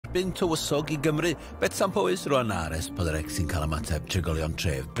Erbyn Tywysog I Gymru. Betsan Powys rwan ar S4C sy'n cael ymateb trigolion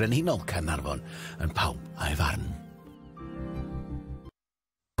tref brenhinol Caernarfon yn Pawb a'i Farn.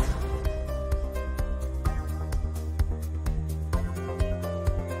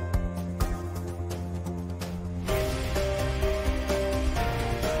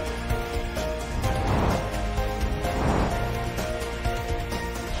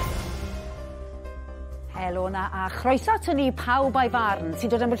 Helo na a chroeso ato ni Pawb a'i Farn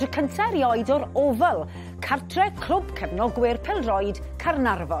sy'n dod am y tro cyntaf erioed o'r ofal, cartre clwb cefnogwyr pêl-droed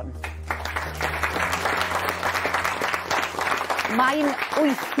Caernarfon. Mae'n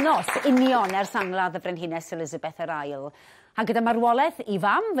wythnos union ers angladd y frenhines Elizabeth yr Ail, a gyda marwolaeth I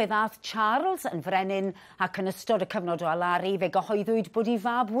fam fe ddath Charles yn frenin ac yn ystod y cyfnod o alaru fe gyhoeddwyd bod I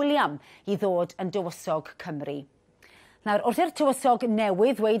fab William I ddod yn dywysog Cymru. Nawr, wrth i'r Tywysog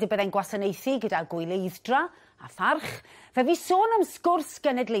newydd ddweud y byddai'n gwasanaethu gyda gwyleiddra a pharch, fe fi sôn am sgwrs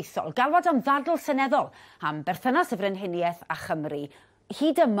genedlaethol, galwad am ddadl seneddol am berthynas y frenhiniaeth a Chymru.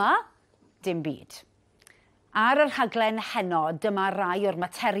 Hyd yma, dim byd. Ar yr rhaglen heno, dyma rai o'r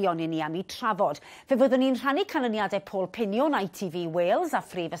materion I ni am I trafod. Fe fyddwn ni'n rhannu canlyniadau Paul Pinion ITV Wales a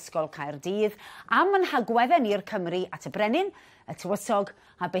Phrifysgol Caerdydd am yn hagwedden i'r Cymru at y brenin, y Tywysog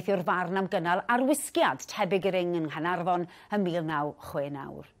a beth yw'r farn am gynnal arwisgiad tebyg i'r yng Nghanarfon ym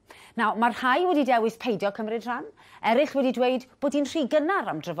 1969. Nawr, mae rhai wedi dewis peidio cymryd rhan, eraill wedi dweud bod hi'n rhy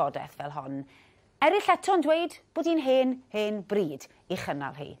gynnar am drafodaeth fel hon. Eraill eto'n dweud bod hi'n hen bryd I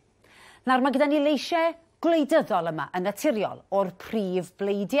chynnal hi. Nawr, mae gyda ni leisiau gwleidyddol yma yn naturiol o'r prif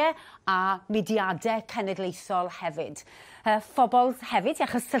bleidiau a mudiadau cenedlaethol hefyd. Phobl hefyd a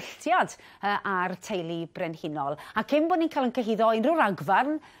chysylltiad ar teulu brenhinol. A cyn bod ni'n cael yn cyhuddo unrhyw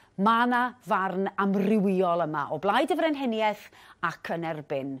ragfarn, mae yna farn amrywiol yma o blaid y frenhiniaeth ac yn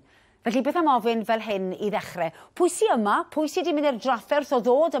erbyn. Felly beth am ofyn fel hyn I ddechrau? Pwy sy yma? Pwy sy wedi mynd i'r drafferth o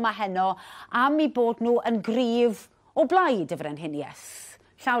ddod yma heno am I bod nhw yn gryf o blaid y frenhiniaeth?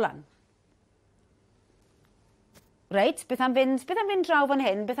 Llawlan. Reit, beth am fynd draw fan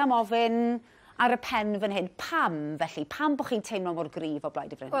hyn, beth am ofyn ar y pen fan hyn, pam felly? Pam bod chi'n teimlo mor gryf o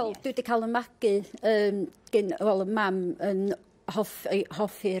blaid y frenhiniaeth? Wel, dwi wedi cael y magu y mam yn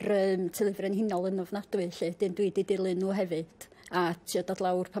hoffi'r teulu frenhinol yn ofnadwy, lle dwi wedi dilyn nhw hefyd. A trio dod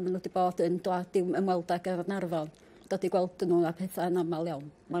lawr pan maen nhw wedi bod yn dod i'w ymweld ag Caernarfon. Dod I gweld nhw a pethau'n amal iawn.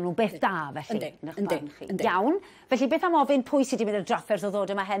 Maen nhw'n beth da felly? Yndi. Iawn. Felly beth am ofyn pwy sydd wedi mynd i'r drafferth o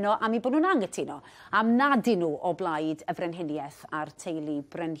ddod yma heno am I bod nhw'n angytuno? Am nad I nhw o blaid y frenhiniaeth a'r teulu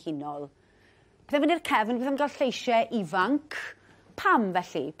brenhinol. Beth am fynd i'r cefn, beth am gael lleisiau ifanc? Pam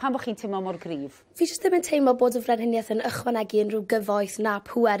felly? Pam bod chi'n teimlo mor gryf? Fi jyst ddim yn teimlo bod y frenhiniaeth yn ychwanegu unrhyw gyfoeth na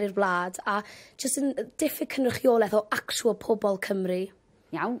pŵer i'r wlad a jyst yn diffyg cynrychiolaeth o actual pobl Cymru.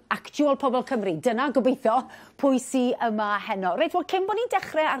 Iawn, actual pobl Cymru. Dyna gobeithio pwy sy yma heno. Reit, wel, cyn bod ni'n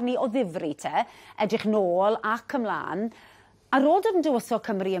dechrau arni o ddifri te, edrych nôl ac ymlaen, ar ôl dod yn dywysog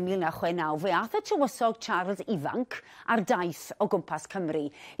Cymru ym 1969, fe ath y Tywysog Charles ifanc ar daith o gwmpas Cymru.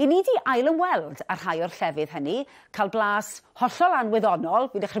 I ni di ail ymweld ar rhai o'r llefydd hynny, cael blas hollol anwyddonol,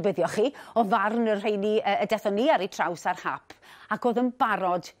 fi'n dechrau byddio chi, o farn y rheini y dethon ni ar ei traws ar hap, ac oedd yn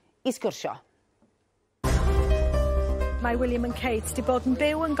barod I sgwrsio. Mae William and Kate wedi bod yn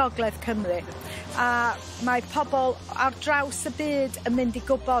byw yn gogledd Cymru a mae pobl ar draws y byd yn mynd I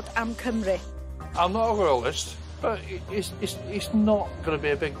gwybod am Cymru. I'm not a royalist, but it's not going to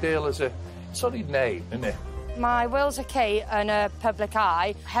be a big deal, is it? It's only name, isn't it? Mae Wales a Kate yn y public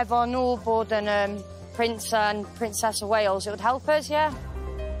eye. Hefo nhw bod yn Prince and Princess of Wales, it would help us, yeah?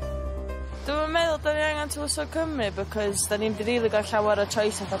 Dwi'n meddwl da ni angen Tywysog Cymru because da ni'n rili gael llawer o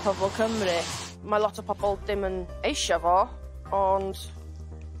choice fatha pobl Cymru. Mae lot o pobl ddim yn eisiau fo, ond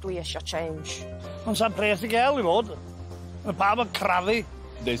dwi eisiau change. Ond sa'n pres I gael I fod. Mae pawb yn crafu.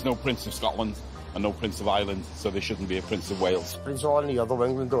 There's no Prince of Scotland and no Prince of Ireland, so there shouldn't be a Prince of Wales. Prince o ni, oedd o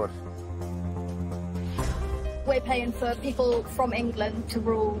England dod. We're paying for people from England to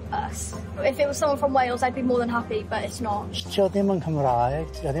rule us. If it was someone from Wales, I'd be more than happy, but it's not. Dio ddim yn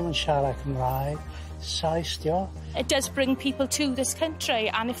Cymraeg, dio ddim yn siarad Cymraeg, Sais dio. It does bring people to this country,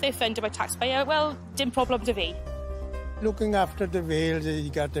 and if they're funded by taxpayer, well, dim problem to fi. Looking after the Wales, you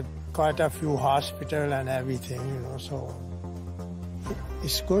got quite a few hospitals and everything, you know, so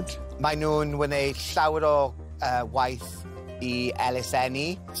it's good. Mae nhw'n wneud llawer o waith I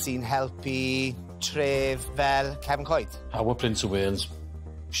eluseni sy'n helpu tref fel Cefn Coed. Our Prince of Wales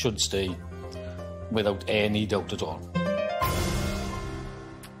should stay without any doubt at all.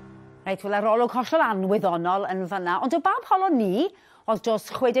 Reit, wel, arolwg hollol anwyddonol yn fanna, ond o bab holo ni, oedd dros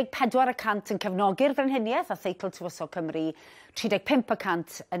 64% yn cefnogi'r frenhiniaeth a theitl Tywysog Cymru,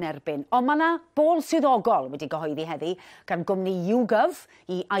 35% yn erbyn. Ond mae yna bôl swyddogol wedi gyhoeddi heddi gan gwmni YouGov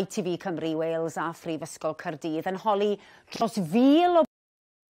i ITV Cymru Wales a Phrifysgol Caerdydd yn holi dros 1,000 o...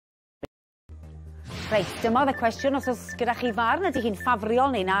 Reit, dyma oedd y cwestiwn os oes gyda chi farn, ydy hi'n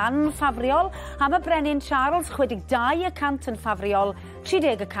ffafriol neu'n anffafriol. Am y brenin Charles, 62% yn ffafriol,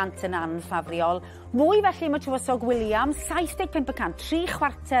 30% yn anffafriol. Mwy felly am y Tywysog William, 75%,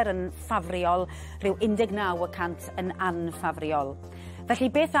 3/4 yn ffafriol, rhyw 19% yn anffafriol.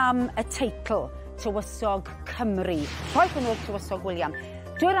 Felly beth am y teitl Tywysog Cymru? Roedd hwnnw'r Tywysog William.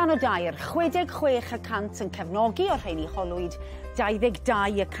 Dwi'n rhan o dair, 66% yn cefnogi o'r rhain i holwyd,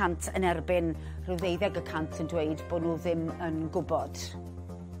 22% yn erbyn, rhyw 12% yn dweud bod nhw ddim yn gwybod.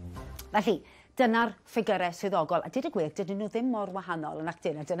 Felly, dyna'r ffigurau swyddogol. A dyd y gwir, dydyn nhw ddim mor wahanol yn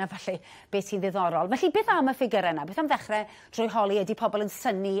actyn, a dyna falle beth sy'n ddiddorol. Felly, beth am y ffigurau yna? Beth am ddechrau drwy holi ydy pobl yn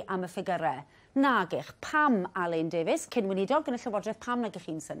synnu am y ffigurau? Nagych, pam Alun Davies, cynwynidog yn y Llywodraeth, pam nagych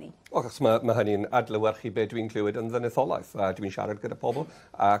chi'n synnu? O, achos mae hynny'n adlewyrchu be dwi'n clywed yn ddynetholaeth. Dwi'n siarad gyda pobl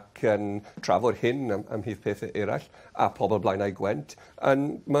ac yn trafod hyn ymhlith pethau eraill a pobl Blaid neu Gwent.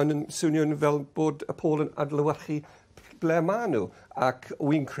 Mae'n swnio'n fel bod y pôl yn adlewyrchu ble maen nhw. Ac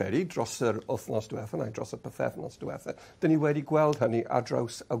wy'n credu dros yr wythnos diwethaf neu dros y pythefnos diwethaf, dyn ni wedi gweld hynny ar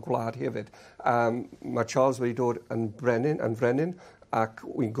draws y gwlad hefyd. Mae Charles wedi dod yn frenin, ac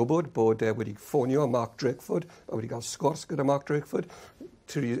wy'n gwybod bod wedi ffonio Mark Drakeford, a wedi cael sgwrs gyda Mark Drakeford.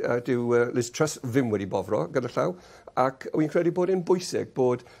 Dyw Liz Truss ddim wedi bofro gyda llaw, ac wy'n credu bod e'n bwysig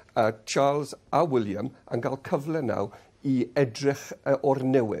bod Charles a William yn cael cyfle nawr i edrych o'r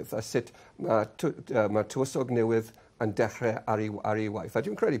newydd, a sut mae Tywysog newydd yn dechrau ar ei waith. A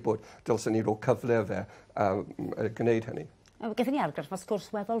dwi'n credu bod dylsyn ni roi cyfle fe gwneud hynny. Gaethon ni argraff, mae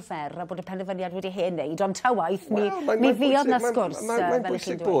sgwrs weddol fer a bod y penderfyniad wedi hen wneud, ond ta waith, mi fuodd na sgwrs. Mae'n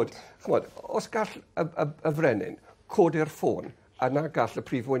bwysig bod, os gall y frenin codi'r ffôn a na gall y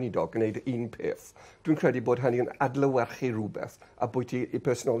prif weinidog gwneud un peth, dwi'n credu bod hynny'n adlewyrchu rhywbeth a bwyty i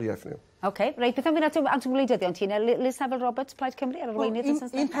personoliaeth nhw. OK, reit, beth am fynd at y wleidyddion ti? Liz Neville Roberts, Plaid Cymru, ar arweinydd yn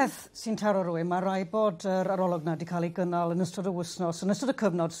Saesneg? Un peth sy'n taro rhywun, mae rai bod yr arolwg na wedi cael ei gynnal yn ystod y wythnos, yn ystod y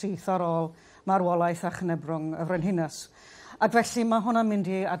cyfnod syth ar ôl marwolaeth a chynebrwng y frenhines. Ac felly mae hwnna'n mynd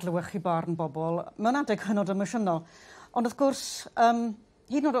i adlewyrchu barn bobl. Mae'n adeg hynod emosiynol. Ond wrth gwrs,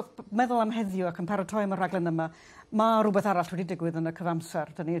 hyd yn oed meddwl am heddiw ac yn paratoi am y rhaglen yma, mae rhywbeth arall wedi digwydd yn y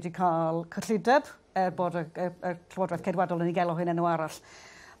cyfamser. Dyn ni wedi cael cyllideb bod y Llywodraeth Ceidwadol yn ei gelo hyn enw arall.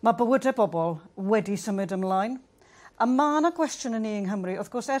 Mae bywydau bobl wedi symud ymlaen. A mae yna gwestiwn yn ni yng Nghymru.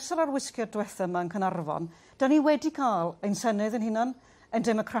 Wrth gwrs, ers yr arwisgiad diwethaf yma yn Caernarfon, dyn ni wedi cael ein Senedd yn hunan, ein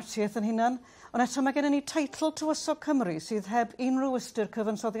democratiaeth yn hunan, ond eto mae gennym ni teitl Tywysog Cymru sydd heb unrhyw ystyr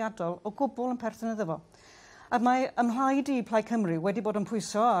cyfansoddiadol o gwbl yn perthyn iddo fo. A mae ymhlaid i Plaid Cymru wedi bod yn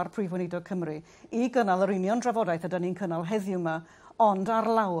pwyso ar Prif Weinidog Cymru i gynnal yr union drafodaeth ydyn ni'n cynnal heddiw yma, ond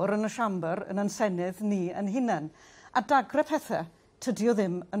ar lawr yn y siambr yn ein Senedd ni yn hunan. A dagre pethau, tydi o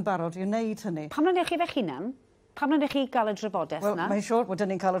ddim yn barod i wneud hynny. Pam na nech chi fe'ch hunan? Pam na nech chi gael y drafodaeth yna? Wel, mae'n siŵr bod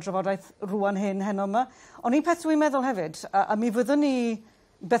ni'n cael y drafodaeth rwan heno yma. Ond un peth dwi'n meddwl hefyd, a mi fyddwn ni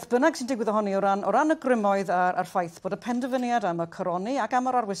beth bynnag sy'n digwydd ohoni o ran y grymoedd a'r ffaith bod y penderfyniad am y coroni ac am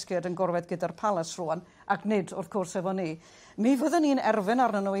yr arwisgiad yn gorwedd gyda'r palas rwan, ac nid wrth gwrs efo ni, mi fyddwn ni'n erfyn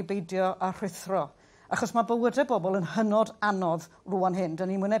arnyn nhw i beidio a rhwythro. Achos mae bywydau bobl yn hynod anodd rwan hyn. Dyn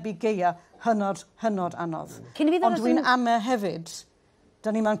ni'n wynebu geia hynod anodd. Ond dwi'n ame hefyd,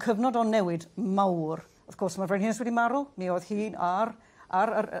 dyn ni mewn cyfnod o newid mawr. Wrth gwrs, mae'r frenhines wedi marw. Mi oedd hi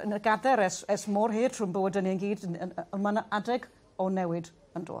yn y gader es mor hir trwy'n bywydau ni'n gyd, ond mae'n adeg o newid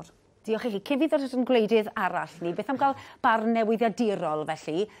yn dod. Diolch i chi. Cyn fydd yn gwleidydd arall ni, beth am gael barn newyddiadurol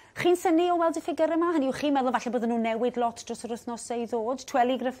felly? Chi'n synnu o weld y ffigur yma? Hynny yw chi'n meddwl falle bydden nhw'n newid lot dros yr wythnosau i ddod?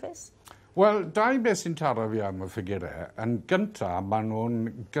 Tweli Griffiths? Wel, dau beth sy'n taro fi am y ffigurau. Yn gyntaf, maen nhw'n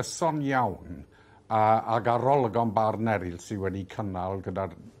gyson iawn ag arolygon barn eraill sydd wedi cynnal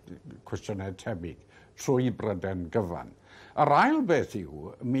gyda'r cwestiynau tebyg trwy Bryden gyfan. Yr ail beth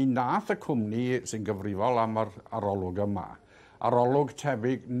yw, mi nath y cwmni sy'n gyfrifol am yr arolwg yma, arolwg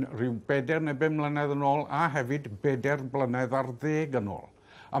tebyg rhyw 4 neu 5 mlynedd yn ôl, a hefyd 4 blynedd ar 10 yn ôl.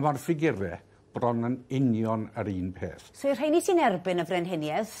 A mae'r ffigurau bron yn union yr un peth. So i'r rheini sy'n erbyn y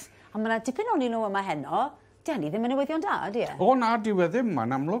frenhiniaeth, a mae yna dipyn o'n nhw yma heno, di hynny ddim yn newyddion da, di e? O na, di ddim.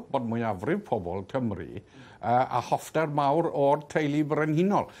 Mae'n amlwg bod mwyafrif pobl Cymru a hoffter mawr o'r teulu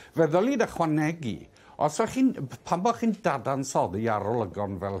brenhinol. Fe ddylid ychwanegu, pan bod chi'n dadansoddi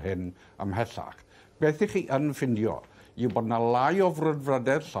arolygon fel hyn ymhellach, beth i chi yn ffindio yw bod yna lai o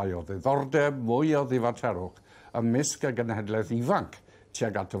frwdfrydedd, llai o ddiddordeb, mwy o ddifaterwch ymysg y genhedlaeth ifanc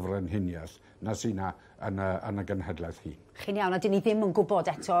tuag at y frenhiniaeth na sy'n yn y genhedlaeth hi. Chi'n iawn, a dyn ni ddim yn gwybod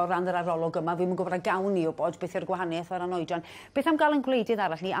eto o ran yr arolwg yma, fi'n gwybod a gawn ni wybod beth yw'r gwahaniaeth o'r anoedran. Beth am gael yn gwleidydd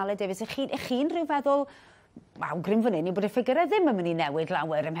arall ni, Ale Davies, ych chi'n rhyw feddwl, awgrym fan hyn, i bod y ffigurau ddim yn mynd i newid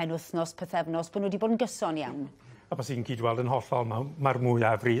lawer ym mhen wythnos, pythefnos, bod nhw wedi bod yn gyson iawn? A bys i'n cyd-weld yn hollol, mae'r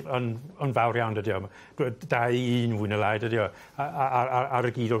mwyafrif yn fawr iawn dydi o. 2-1 fwy na lai dydi o, ar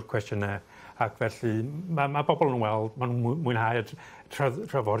y gyd o'r cwestiynau. Ac felly mae bobl yn weld, mae'n mwynhau y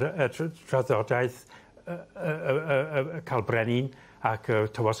traddodiaeth cael brenin ac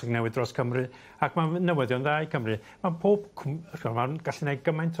tywysog newydd dros Cymru. Ac mae'n newyddion dda i Cymru. Mae'n gallu gwneud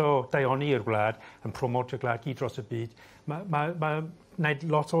gymaint o daioni i'r gwlad, yn promotio gwlad gyd dros y byd. Mae'n gwneud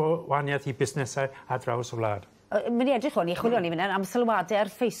lot o wahaniaeth i busnesau a draws y wlad. Mynd i edrych o'n i, chwilio ni fyna am sylwadau ar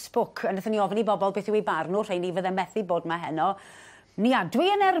Facebook. Yn ydyn ni ofyn i bobl beth yw ei barn nhw, rhaid ni fydde methu bod mae heno. Dwi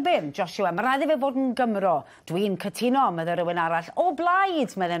yn erbyn, Joshua, mae rhaid i fe fod yn Gymro. Dwi'n cytuno, medde rhywun arall. O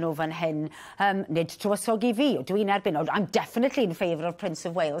Blaid, medde nhw fan hyn. Nid Tywysog i fi, dwi'n erbyn. I'm definitely in favour of Prince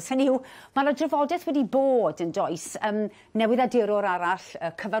of Wales. Hynny yw, mae'r drafodaeth wedi bod yn does. Newyddiadurwr arall,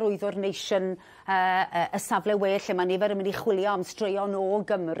 cyfarwyddwr nation y safle well, lle mae nifer yn mynd i chwilio am straeon o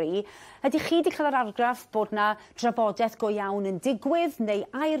Gymru. Ydy chi wedi cael yr argraff bod na drafodaeth go iawn yn digwydd, neu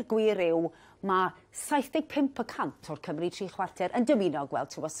air gwir yw mae 75% o'r Cymru 3/4 yn dymuno gweld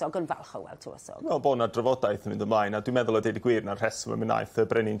Tywysog, yn falch o weld Tywysog? Wel, bod yna drafodaeth yn mynd ymlaen, a dwi'n meddwl y deud y gwir na'r rheswm mi wnaeth y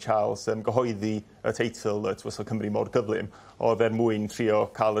Brenin Charles gyhoeddi y teitl y Tywysog Cymru mor gyflym, oedd mwyn trio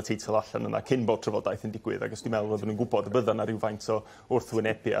cael y teitl allan yna cyn bod trafodaeth yn digwydd, ac os dwi'n meddwl oedden nhw'n gwybod y bydda yna rhywfaint o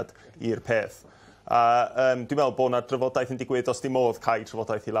wrthwynebiad i'r peth. A dwi'n meddwl bod yna drafodaeth yn digwydd os dim modd cael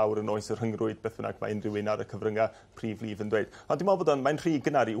trafodaeth i lawr yn oes yr rhyngrwyd beth bynnag mae unrhyw un ar y cyfryngau prif lif yn dweud. Ond dwi'n meddwl bod mae'n rhy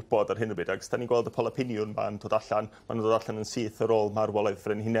gynnar i wybod ar hyn o bryd, ac os da ni'n gweld y poll opinion ma'n dod allan yn syth ar ôl marwolaeth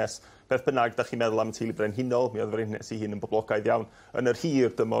frenhines. Beth bynnag, da chi'n meddwl am y teulu brenhinol, mi oedd frenhines i hun yn boblogaidd iawn. Yn yr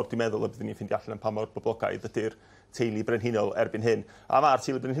hir dymor, dwi'n meddwl y byddwn ni'n ffeindio allan yn pa mor boblogaidd ydy'r teulu brenhinol erbyn hyn. A mae'r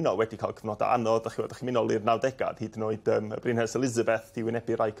teulu brenhinol wedi cael cyfnodau anodd, da chi'n mynd ôl i'r 90au, hyd yn oed y Brynhes Elizabeth di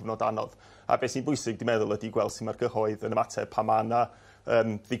wynebu rai cyfnodau anodd. A beth sy'n bwysig, dwi'n meddwl, ydy gweld sy'n mae'r gyhoedd yn ymateb pa mae yna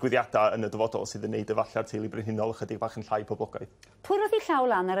ddigwyddiadau yn y dyfodol sydd yn neud efallai'r teulu brenhinol ychydig bach yn llai poblogaidd. Pwy roedd i llaw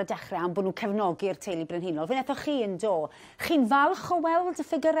lan ar y dechrau am bod nhw'n cefnogi'r teulu brenhinol? Fe nethoch chi yn do. Chi'n falch o weld y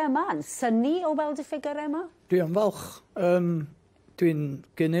ffigurau yma? Yn synnu o weld y ffigurau yma? Dwi'n falch. Dwi'n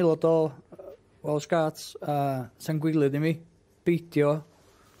gynaelod o Welsh Guards a sa'n gwilydd i mi beidio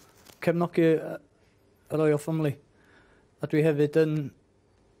cefnogi y Royal Family. A dwi hefyd yn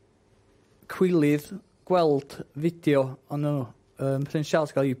cwilydd gweld fideo o'n nhw Prince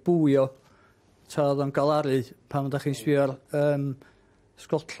Charles gael ei bwio tra oedd o'n galaru pan ydych chi'n sbio ar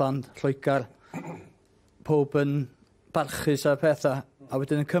Scotland, Lloegr, pob yn barchus a pethau, a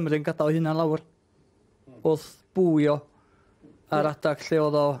wedyn yn Cymru yn gadael hynna lawr wrth bwio ar adag lle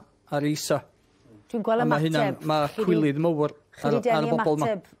oedd o ar isa. Dwi'n gweld ymateb. Mae cwilydd mowr ar y bobl yma. Chi wedi denu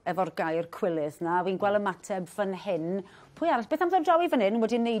ymateb efo'r gair cwilydd na. Fi'n gweld ymateb fan hyn. Pwy arall? Beth am ddod draw i fan hyn?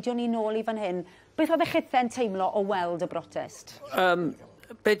 Wedi neidio ni nôl i fan hyn. Beth oedd eich chythen teimlo o weld y brotest?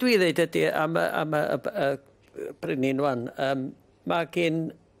 Be dwi ddeud ydy am y Brenin wan, mae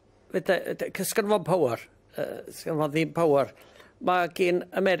gen cysganfon power, cysganfon ddim power. Mae gen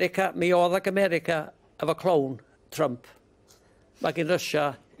America, mi oedd ag America efo clown, Trump. Mae gen Russia,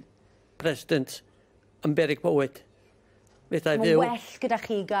 president, yn berig bywyd. Mae'n well gyda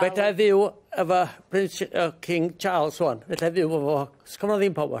chi gael... Fedra fyw efo Prince King Charles wan. Fedra fyw efo sgwno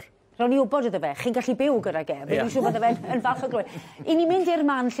ddim power. Ro'n i wybod iddo fe. Chi'n gallu byw gyda ge. Fi'n siŵr bod fe'n falch o glywed. I ni mynd i'r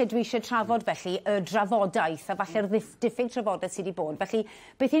man lle dwi eisiau trafod felly y drafodaeth a falle'r diffyg trafodaeth sydd wedi bod. Felly,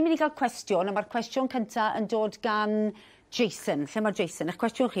 beth i'n mynd i gael cwestiwn, a mae'r cwestiwn cyntaf yn dod gan Jason. Lle mae Jason? Eich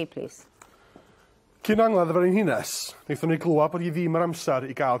cwestiwn chi, please. Cyn angladd y frenhines, wnaethon ni glywed bod hi ddim yr amser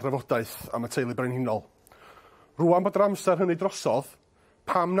i gael drafodaeth am y teulu brenhinol. Rwan bod yr amser hynny drosodd,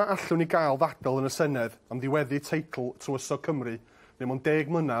 pam na allwn ni gael ddadl yn y Senedd am ddiweddu teitl Tywysog Cymru, neu mewn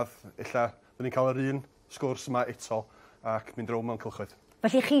 10 mlynedd, illa, bydd ni'n cael yr un sgwrs yma eto ac mynd rown mewn cylchoedd.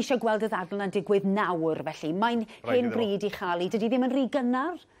 Felly chi eisiau gweld y ddadl yna'n digwydd nawr, felly. Mae'n hen bryd i chael i. Dydy ddim yn rhy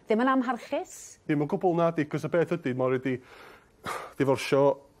gynnar? Ddim yn amharchus? Ddim yn gwbl na, di, cos y beth ydy, mae wedi diforsio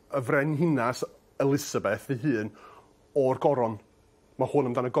y frenhines Elizabeth ei hun o'r goron. Mae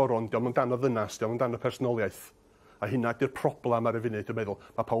hwn amdano goron, diolch amdano ddynas, diolch amdano personoliaeth. A hynna ydy'r problem ar y funud, dwi'n meddwl.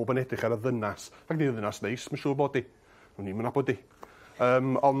 Mae pawb yn edrych ar y ddynas. Ac ni'n ddynas neis, mae'n siŵr bod di. Ni'n mynd bod di.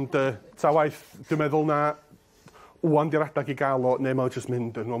 Ond ta waith, dwi'n meddwl na wwan di'r adag i gael o, neu mae'n jyst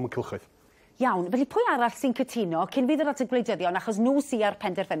mynd yn o'n cylchoedd. Iawn, felly pwy arall sy'n cytuno, cyn fydd yr ategleidyddion, achos nhw sy'n ar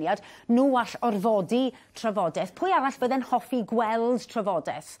penderfyniad, nhw all orfodi trafodaeth. Pwy arall fydde'n hoffi gweld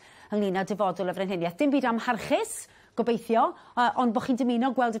trafodaeth ynglŷn â dyfodol y frenhiniaeth? Dim byd amharchus, gobeithio, ond bod chi'n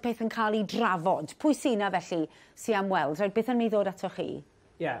dymuno gweld y peth yn cael ei drafod. Pwy sy'n na felly sy'n am weld? Rhaid beth yn mynd i ddod ato chi?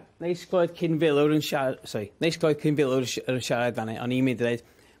 Ie, neis glywed cyn-filwr yn siarad, yn siarad fanny, ond i'n mynd i ddweud,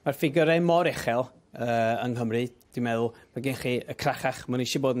 mae'r ffigurau mor uchel yng Nghymru. Dwi'n meddwl, mae gen chi y crachach, mae'n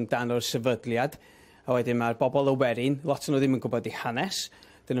eisiau bod yn dan o'r sefydliad, a wedyn mae'r bobl o werin, lot yn nhw ddim yn gwybod eu hanes,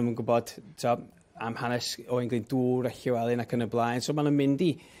 dyn nhw'n gwybod am hanes o Englyn Dŵr, a Llywelyn ac yn y blaen, so maen nhw'n mynd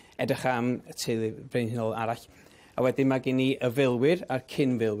i edrych am y teulu frenhinol arall. A wedyn mae gen i y filwyr a'r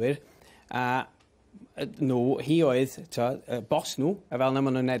cyn-filwyr, a hi oedd y bos nhw, a fel na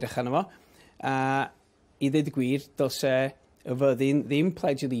maen nhw'n edrych arno fo, a i ddweud y gwir, dylse y fyddin ddim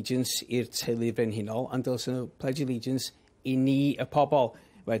pledge allegiance i'r teulu frenhinol, ond dylse nhw pledge allegiance i ni y pobl.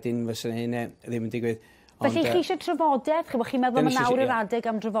 Wedyn fysa hynny ddim yn digwydd. Felly chi eisiau trafodaeth? Chi'n meddwl mae nawr yr adeg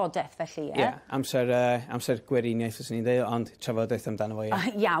am trafodaeth felly, ie? Ie, amser gweriniaeth os ni'n dweud, ond trafodaeth amdano fo,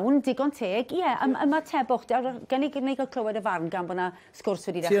 ie. Iawn, digon teg, ie. Ymatebwch, gen i gael clywed y farn gan bod yna sgwrs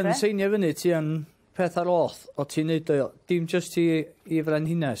wedi dechrau. Ti yn seinio fyny, ti yn peth ar oth, o ti'n neud o, dim just i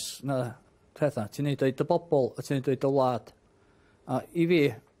frenhines, na pethau, ti'n neud o i dy bobl, a ti'n neud o i dy wlad. A i fi,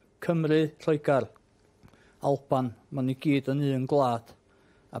 Cymru, Lloegr, Alban, ma'n i gyd yn un gwlad,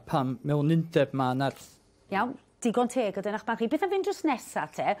 a pam mewn undeb ma'n nerth. Iawn, digon teg o dyna'ch barchu. Beth am fynd drws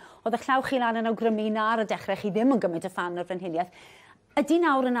nesaf te, oedd y llaw chi lan yn awgrymu na'r y dechrau chi ddim yn gymryd y ffan o'r frenhiniaeth. Ydy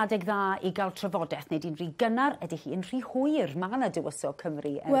nawr yn adeg dda i gael trafodaeth, neu di'n rhy gynnar, ydy hi yn rhy hwyr? Mae yna Tywysog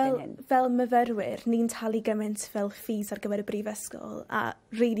Cymru erbyn hyn. Wel, fel myfyrwyr, ni'n talu gymaint fel ffis ar gyfer y brifysgol, a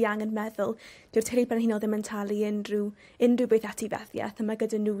rili angen meddwl, dyw'r teulu brenhinol ddim yn talu unrhyw beth etifeddiaeth, a mae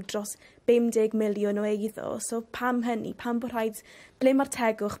gyda nhw dros 50 miliwn o eiddo. So pam hynny? Pam bod rhaid, ble mae'r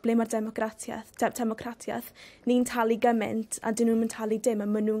tegwch, ble mae'r democratiaeth, ni'n talu gymaint, a dyn nhw'n yn talu dim, a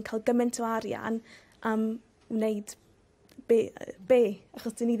maen nhw'n cael gymaint o arian am wneud be,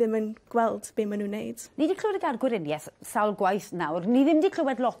 achos dyn ni ddim yn gweld be maen nhw'n wneud. Ni wedi clywed y gair gwiriniaeth sawl gwaith nawr. Ni ddim wedi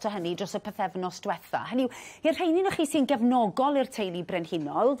clywed lot o hynny dros y pethefnos diwetha. Hynny yw, i'r rheini o chi sy'n gefnogol i'r teulu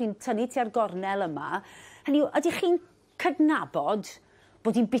brenhinol, fi'n tynnu tua'r gornel yma, hynny yw, ydych chi'n cydnabod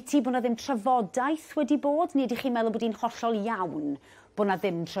bod hi'n biti bod na ddim trafodaeth wedi bod, neu ydych chi'n meddwl bod hi'n hollol iawn bod na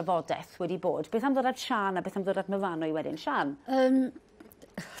ddim trafodaeth wedi bod? Beth am ddod at Sian a beth am ddod at Myfanwy wedyn? Sian? Dwi'n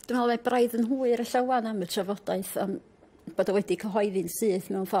meddwl mae braidd yn hwyr y llawan am y trafodaeth, bod o wedi cyhoeddi'n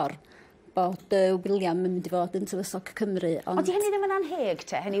syth mewn ffordd bod William yn mynd i fod yn Tywysog Cymru. Ond di hynny ddim yn anheg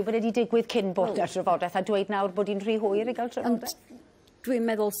te? Hynny yw bod wedi digwydd cyn bod ar trafodaeth a dweud nawr bod hi'n rhy hwyr i gael trafodaeth? Dwi'n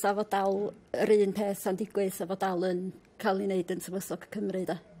meddwl sa fod dal yr un peth sa'n digwydd sa fod dal yn cael ei wneud yn Tywysog Cymru.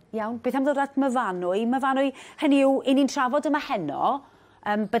 Iawn, beth am ddod at Myfanwy? Myfanwy, hynny yw, i ni'n trafod yma heno,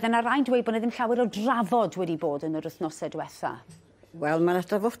 bydd yna rhaid dweud bod yna ddim llawer o drafod wedi bod yn yr wythnosau diwetha. Wel, mae'na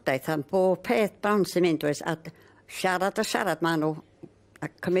drafodaeth am bob peth bawn sy'n mynd oes, a siarad ma' nhw, a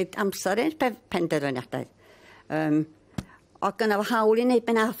cymryd amser i'n penderfyniadau. O gyna fo hawl i wneud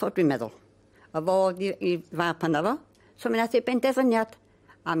benath o, dwi'n meddwl. A fo i fab hynna fo, so mi nath i benderfyniad,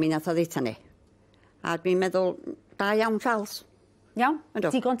 a mi nath o ddeita ni. A dwi'n meddwl, da iawn Charles. Iawn,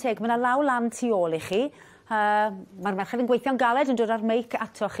 digon teg. Mae yna law lan tu ôl i chi. Mae'r merched yn gweithio'n galed yn dod ar meic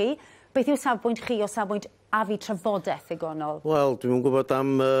ato chi. Beth yw safbwynt chi o safbwynt a fi trafodaeth ddigonol? Wel, dwi'n gwybod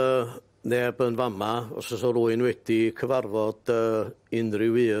am neb yn fama, os oes o rwy'n wedi cyfarfod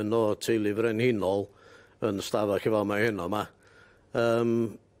unrhyw un o teulu frenhinol yn stafell efo mae heno yma.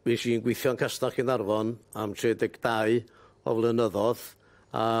 Fi sy'n gweithio'n Castell Caernarfon am 32 o flynyddoedd,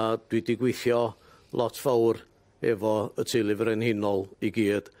 a dwi wedi gweithio lot fawr efo y teulu frenhinol i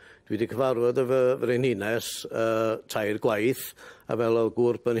gyd. Dwi wedi cyfarfod y frenhines 3 gwaith, a fel o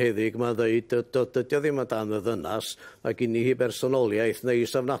gwr bynheddig mae'n dweud, dydy o ddim o dan y ddynas, mae gen i hi bersonoliaeth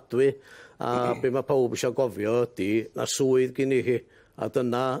neis ofnadwy, a be mae pawb eisiau gofio ydy, na swydd gen i hi, a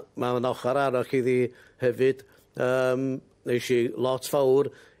dyna, mae'n ochr arall iddi hefyd. Nes i lot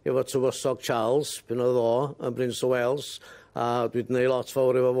fawr efo Tywysog Charles, pan oedd o yn Prince of Wales, a dwi wedi gwneud lot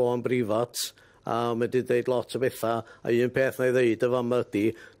fawr efo fo yn brifat, a mae wedi dweud lot o bethau, a un peth na i ddeud efo am ydy,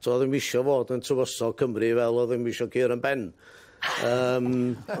 so ddim eisiau fod yn Tywysog Cymru fel oedd ddim eisiau ceir yn ben.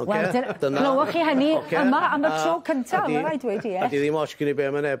 Glywch chi hynny yma am y tro cyntaf, mae'n rhaid wedi, A di ddim os gen i be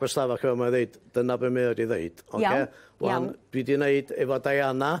mae neb ystafell efo mae'n dweud, dyna be mae wedi dweud. Iawn. Dwi wedi gwneud efo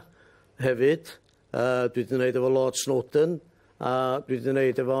Diana hefyd, dwi wedi gwneud efo Lord Snowdon, a dwi wedi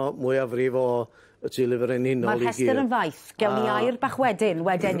gwneud efo mwyafrif o y teulu frenhinol i gyd. Mae'r rhestr yn faith. Gewn ni air bach wedyn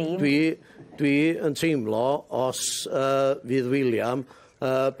ni. Dwi yn teimlo os fydd William,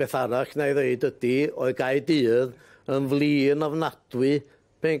 beth arall na i ddeud ydy, o'i gael dydd yn flin ofnadwy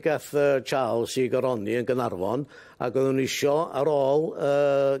pen gath Charles i gyroni yn Gaernarfon, ac oedden nhw eisiau ar ôl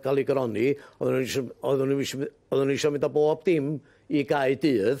cael ei gyroni, oedden nhw eisiau mynd o bob dim i gael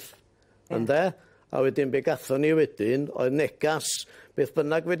dydd, ynde? A wedyn be gathon ni wedyn, oedd negas beth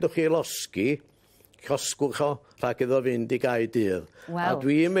bynnag fedwch chi losgi, cosgwch o rhag iddo fynd I gau dydd. A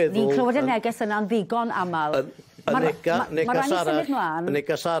dwi'n meddwl... Ni'n clywed y neges yna'n ddigon aml. Y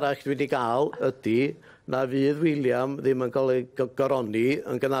negas arall dwi wedi gael ydy na fydd William ddim yn cael ei goroni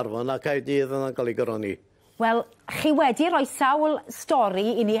yn Gaernarfon a cau dydd yn cael ei goroni. Wel, chi wedi rhoi sawl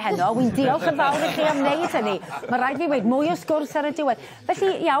stori I ni heno. Wy'n diolch yn fawr I chi am wneud hynny. Mae rhaid fi wedi mwy o sgwrs ar y diwedd.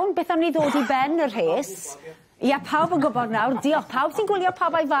 Felly, iawn, beth am ni ddod I ben y rhes? Ia, pawb yn gwybod nawr. Diolch, pawb sy'n gwylio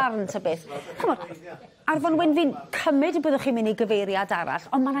pawb a'i farn, ta beth. Arfon Wyn, fi'n cymryd y byddwch chi'n mynd I gyfeiriad arall,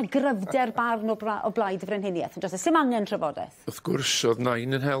 ond mae yna gryfder barn o blaid y frenhiniaeth. Does sim angen trafodaeth? Wrth gwrs, oedd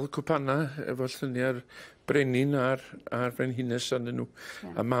nain yn hel cwpanna efo lluniau'r brenin a'r frenhines arnyn nhw.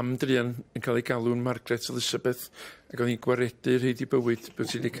 A mam Drian yn cael ei galw'n Margaret Elizabeth, ac oedd hi'n gwaredu rhaid I bywyd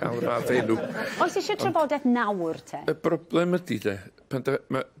bod sy'n ei cael y fath enw. Oes eisiau trafodaeth nawr, te? Y broblem ydy,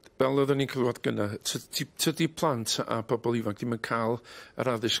 fel oeddwn ni'n clywed gyna, tydi plant a bobl ifanc ddim yn cael yr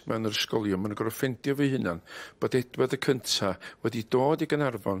addysg mewn yr ysgolion. Maen nhw'n gorfod ffendio fy hunan bod Edward y cynta wedi dod I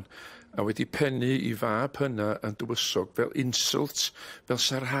Gaernarfon a wedi pennu I fab hynna yn Tywysog fel insult, fel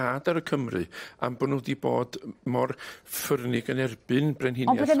sarhad ar y Cymru, am bod nhw wedi bod mor ffyrnig yn erbyn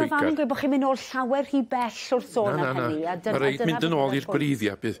brenhiniaeth Lloegr. Ond byddai mae fan yn gweud bod chi'n mynd o'r llawer rhy bell wrth sôn am hynny. Mae rhaid mynd yn ôl i'r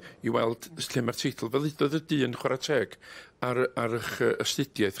breiddiau bydd I weld lle mae'r teitl. Fel ddodd y dyn chwarae teg ar eich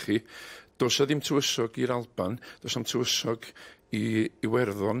astudiaeth chi. Does o ddim Tywysog i'r Alban, does am Tywysog I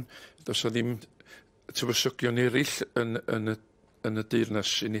Werddon, does o ddim tywysogion eraill yn y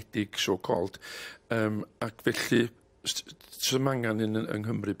deyrnas unedig so-called, ac felly sy'n angen yng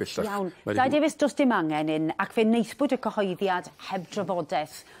Nghymru bellach. Iawn, da Davies, does dim angen un, ac fe neithbwyd y cyhoeddiad heb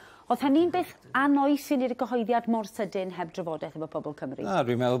drafodaeth. Oedd hynny'n beth anoes I wneud y cyhoeddiad mor sydyn heb drafodaeth efo pobl Cymru? Na,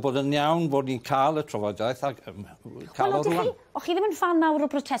 dwi'n meddwl bod yn iawn bod ni'n cael y trafodaeth ac cael o rwan. O'ch chi ddim yn fan nawr o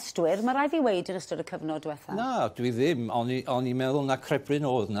protestwyr? Mae rhaid I weid yn ystod y cyfnod diwethaf. Na, dwi ddim. O'n i'n meddwl na Erbyn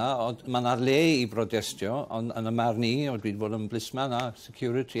oedd na. Mae yna le I protestio, ond yn y marn ni, o dwi'n bod yn blisman a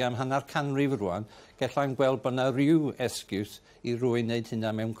security am hanner canrif rwan, gallai'n gweld bod yna rhyw excuse I rwy'n wneud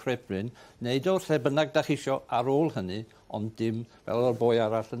hynna mewn Erbyn, wneud o'r lle bynnag da chi isio ar ôl hynny, ond dim, fel o'r boi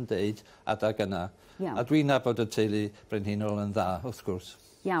arall yn deud, adag yna. A dwi'n nabod y teulu brenhinol yn dda, wrth gwrs.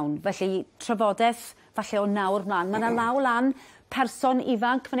 Iawn, felly trafodaeth falle o nawr mlaen. Mae yna law lan person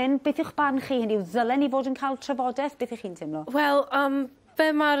ifanc fan hyn. Beth yw'ch barn chi hynny? Ddylen ni fod yn cael trafodaeth? Beth ych chi'n teimlo? Wel,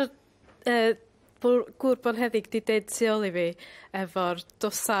 be mae'r gŵr bonheddig di deud tu ôl I fi efo'r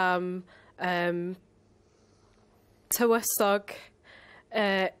dosam tywysog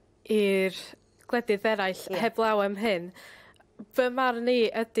i'r gwledydd eraill heb law am hyn. Fy marn ni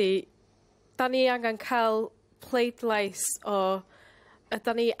ydy, da ni angen cael pleidlais o,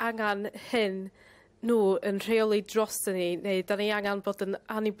 da ni angen hyn nhw yn rheoli dros ni, neu da ni angen bod yn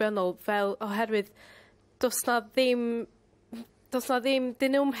annibynnol fel oherwydd does na ddim,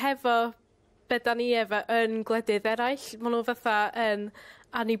 dyn nhw'n hefo be da ni efo yn gwledydd eraill, maen nhw fatha yn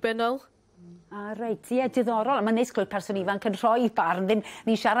annibynnol. Reit, ie, diddorol. Mae'n neis clywed person ifanc yn rhoi barn.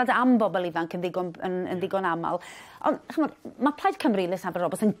 Ni'n siarad am bobl ifanc yn ddigon aml. Ond, mae Plaid Cymru, Lys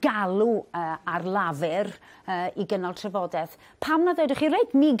Roberts, yn galw ar lafur I gynnal trafodaeth. Pam na ddweudwch chi,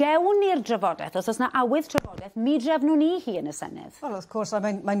 reit, mi gewn ni'r trafodaeth, os oes na awydd trafodaeth, mi drefnwn ni hi yn y Senedd? Wel, wrth gwrs,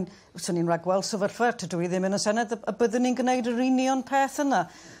 swn i'n rhaid gweld sefyllfa, tydw I ddim yn y Senedd, a byddwn ni'n gwneud yr union peth yna.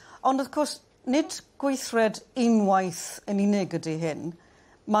 Ond, wrth gwrs, nid gweithred unwaith yn unig ydy hyn.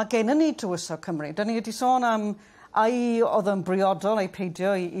 Mae gen ni Tywysog Cymru. Da ni wedi sôn am ai oedd yn briodol ai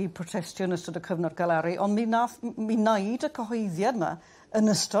peidio I protestio yn ystod y cyfnod galaru, ond mi wnaed y cyhoeddiad yma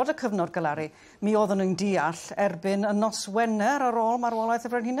yn ystod y cyfnod galaru. Mi oedden nhw'n deall erbyn y nos Wener ar ôl marwolaeth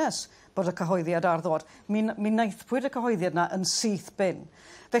y Frenhines bod y cyhoeddiad ar ddod. Mi wnaethpwyd y cyhoeddiad yna yn syth bin.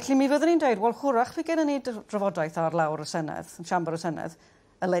 Felly mi fyddwn ni'n dweud, wel hwrach fi gen ni drafodaeth ar lawr y Senedd, yn siambr y Senedd,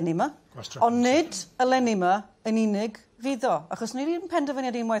 eleni yma. Ond nid eleni yma yn unig fydd o, achos ni ddim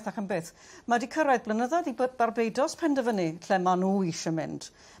penderfyniad unwaith ac am byth. Mae wedi cyrraedd blynyddoedd I Barbados penderfynu lle mae nhw eisiau mynd.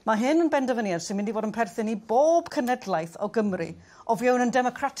 Mae hyn yn benderfyniad sy'n mynd I fod yn perthyn I bob cenedlaeth o Gymru, o fewn yn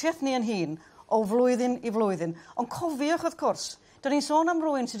democratiaeth ni yn hun, o flwyddyn I flwyddyn. Ond cofiwch wrth gwrs, dyn ni'n sôn am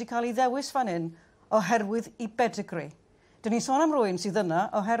rwy'n sydd wedi cael ei ddewis fan hyn oherwydd I pedigree. Dyn ni'n sôn am rwy'n sydd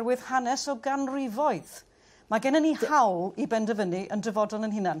yna oherwydd hanes o ganrifoedd. Mae gennym ni hawl I benderfynu yn dyfodol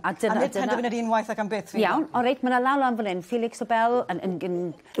yn hunan. A nid penderfyniad unwaith ac am byth. Iawn, o reit, mae yna law lan fan hyn. Felix o Bell yn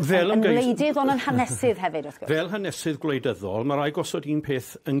wleidydd ond yn hanesydd hefyd, wrth gwrs. Fel hanesydd gwleidyddol, mae rai gosod un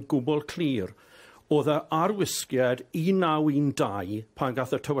peth yn gwbl clir. Oedd arwisgiad 1912 pan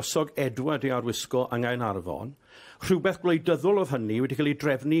gath y Tywysog Edward ei arwisgo yng Gaernarfon. Rhywbeth gwleidyddol oedd hynny wedi cael ei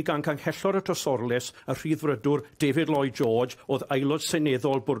drefnu gan Canghellor y Trysorlus a Rhyddfrydwr David Lloyd George oedd aelod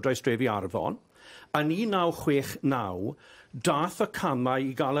seneddol Bwrdais Drefi Arfon. Yn 1969, dath y camau i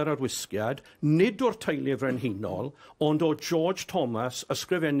gael yr arwisgiad, nid o'r teulu frenhinol, ond o George Thomas,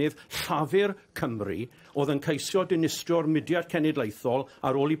 ysgrifennydd Llafur Cymru, oedd yn ceisio dinistio'r mudiad cenedlaethol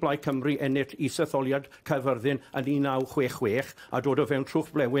ar ôl i Blaid Cymru ennill is-etholiad Caerfyrddin yn 1966 a dod o fewn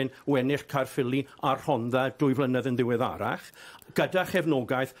trwch blewyn o ennill Caerffili a'r Rhondda 2 flynedd yn ddiweddarach, gyda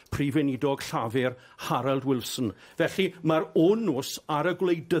chefnogaeth Prif Weinidog Llafur Harold Wilson. Felly mae'r onws ar y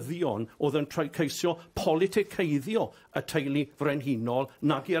gwleidyddion oedd yn ceisio politiceiddio y teulu frenhinol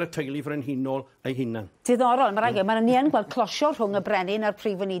nag i'r teulu frenhinol ei hunain. Diddorol, mae'n ni yn gweld closio rhwng y brenin a'r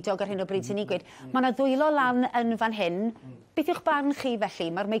Prif Weinidog ar hyn o bryd sy'n ei gweud. Mae yna ddwylo lan yn fan hyn. Beth yw'ch barn chi felly?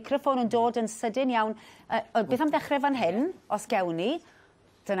 Mae'r meicroffon yn dod yn sydyn iawn. Beth am dechrau fan hyn, os gewn ni?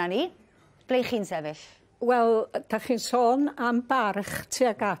 Dyna ni. Ble chi'n sefyll? Wel, da chi'n sôn am barch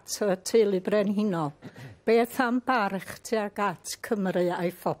tuag at y teulu brenhinol. Beth am barch tuag at Cymru a'i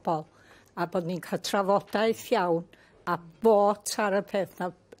phobl? A bod ni'n cael trafodaeth iawn a bod ar y peth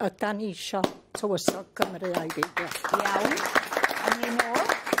na yda ni isio Tywysog Cymru a'i beidio. Iawn. Am ni nôl.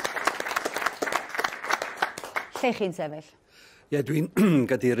 Lle chi'n sefyll? Ie, dwi'n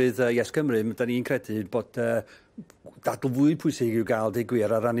gadeirydd Yes Cymru. Da ni'n credu bod dadl fwy pwysig i'w gael dy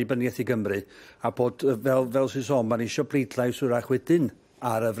gwir ar annibyniaeth i Gymru, a bod, fel sy'n sôn, mae'n eisiau pleidlais wrach wedyn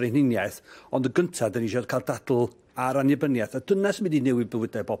ar y frenhiniaeth, ond y gyntaf, da ni eisiau cael dadl ar annibyniaeth, a dyna sy'n mynd i newid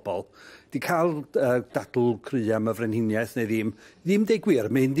bywydau bobl. Di cael dadl cry am y frenhiniaeth neu ddim dy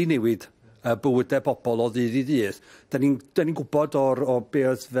gwir, mynd i newid bywydau bobl o ddydd i ddydd. Da ni'n gwybod o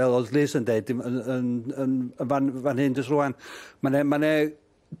beth fel oedd Liz yn dweud yn fan hyn dys rwan. Mae'n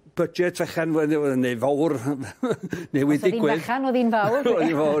budget fechan neu fawr newid digwydd. Oedd fechan, oedd hi'n fawr. Oedd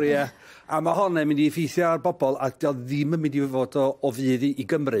hi'n fawr, ie. A mae hwnna'n mynd i effeithio ar bobl a ddim yn mynd i fod o fydd i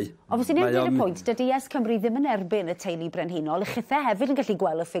Gymru. O, fes i'n erbyn y pwynt, dydy Yes Cymru ddim yn erbyn y teulu brenhinol. Eich chithau hefyd yn gallu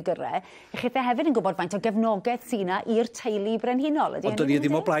gweld y ffigurau. Eich chithau hefyd yn gwybod faint o gefnogaeth sy'n i'r teulu brenhinol. Ond dyn ni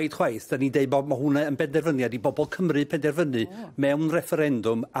ddim o blaid chwaith. Dyn ni'n dweud bod mae hwnna yn benderfyniad i bobl Cymru penderfynu mewn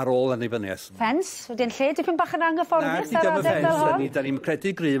referendum ar ôl annibyniaeth. Ffens? Wedi'n lle dipyn bach yn anghyfforddus ar adeg fel hon? Da ni'n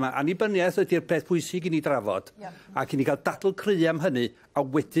credu gry. Annibyniaeth ydy'r peth pwysig i ni drafod. Ac i ni gael dadl cry am hynny a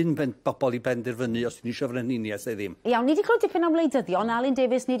wedyn bobl i benderfynu os ni eisiau frenhiniaeth neu ddim. Iawn, ni wedi clywed dipyn am wleidyddion. Alun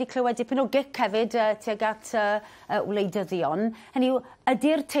Davies, ni wedi clywed dipyn o gic hefyd tuag at wleidyddion. Hynny yw,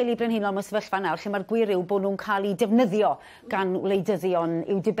 ydy'r teulu brenhinol mewn sefyllfa nawr lle mae'r gwir yw bod nhw'n cael eu defnyddio gan wleidyddion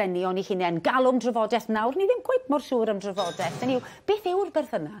i'w dibenion eu hunain. Galwm drafodaeth nawr, ni ddim gweith mor siŵr am drafodaeth. Hynny yw, beth yw'r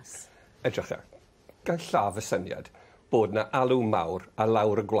berthynas? Edrych gan llaf y syniad bod yna alw mawr a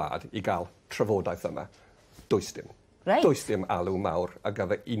lawr y gwlad i gael trafodaeth yma. Does dim. Right. Does dim alw mawr a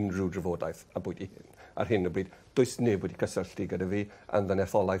gyfer unrhyw drafodaeth a bwyd i hyn. Ar hyn o bryd, does neb wedi cysylltu gyda fi yn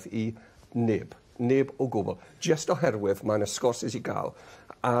ddynetholaeth i neb. Neb o gwbl. Just oherwydd mae'n sgorses i gael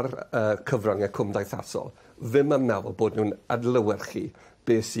ar cyfryngau cymdeithasol. Ddim yn meddwl bod nhw'n adlewyrchu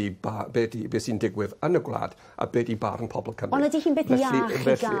beth sy'n digwydd yn y gwlad a beth i barn pobl Cymru. Ond ydy hi'n beth iach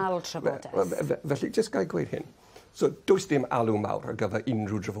i gael trafodaeth? Felly, jyst gael gweud hyn. So, does dim alw mawr ar gyfer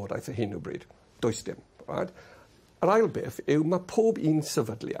unrhyw drafodaeth a hyn o bryd. Does dim. Right? Yr ail beth yw mae pob un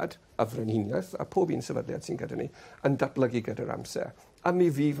sefydliad, a frenhiniaeth, a pob un sefydliad sy'n gyda ni, yn datblygu gyda'r amser. A mi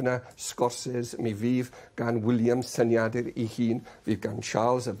fydd yna sgorses, mi fydd gan William syniadau i hun, fydd gan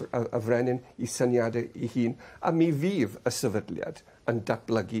Charles y frenin i syniadau i hun, a mi fydd y sefydliad yn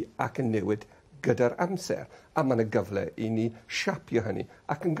datblygu ac yn newid gyda'r amser. A mae'n y gyfle i ni siapio hynny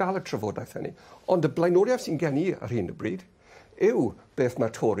ac yn gael y trafodaeth hynny. Ond y blaenoriaeth sy'n gen i ar hyn o bryd yw beth mae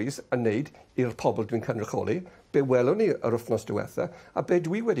Tories yn neud i'r pobl dwi'n cynrychioli, be welwn ni yr wythnos diwetha, a be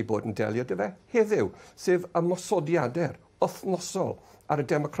dwi wedi bod yn delio dy fe heddiw, sef ymosodiadau'r wythnosol ar y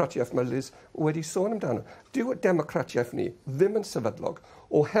democratiaeth mae Liz wedi sôn amdano. Dyw y democratiaeth ni ddim yn sefydlog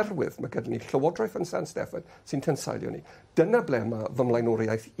oherwydd mae gyda ni Llywodraeth yn San Steffan sy'n tynsailio ni. Dyna ble mae fy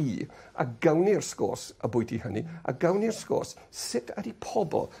mlaenoriaeth i, a gawn ni'r sgwrs y bwyty hynny, a gawn ni'r sgwrs sut ydy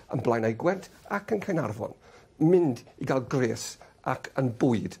pobl yn blaen ei Gwent ac yn Caernarfon mynd i gael gres ac yn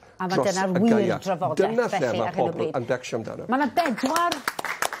bwyd dros y gaia. Dyna lle mae pobl yn becso amdano. Mae yna 4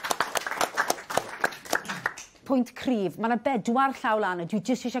 pwynt cryf. Mae yna 4 llaw lan. Dwi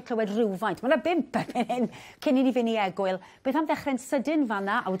jyst eisiau clywed rhywfaint. Mae yna 5 erbyn hyn cyn i ni fynd i egwyl. Beth am ddechrau'n sydyn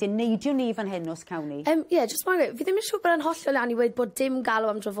fanna a wedyn neidio ni fan hyn os cawn ni? Ie, jyst mae'n fi ddim yn siŵr bod yn hollol iawn i weid bod dim galw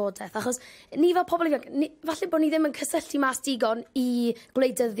am drafodaeth, achos ni fel pobl ifanc, falle bod ni ddim yn cysylltu mas digon i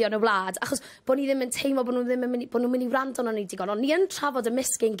gwleidyddion y wlad, achos bod ni ddim yn teimlo bod nhw'n mynd i rand o'n ni digon, ond ni yn trafod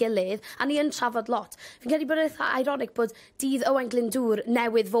ymysg ein gilydd, a ni yn trafod lot. Fi'n credu bod yn eitha ironic bod dydd Owain Glyndŵr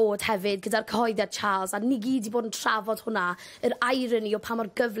newydd fod hefyd gyda'r cyhoeddiad Charles, a ni gyd i bod bod yn trafod hwnna, yr irony o pa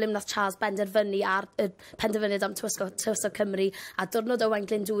mor gyflym nath Charles benderfynu ar y penderfyniad am Tywysog Cymru a diwrnod Owain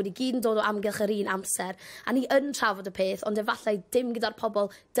Glyndŵr i gyd yn dod o amgylch yr un amser. A ni yn trafod y peth, ond efallai dim gyda'r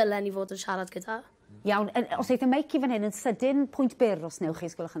pobl dylen ni fod yn siarad gyda. Iawn, os eith y meic i fan hyn yn sydyn pwynt byr os newch chi,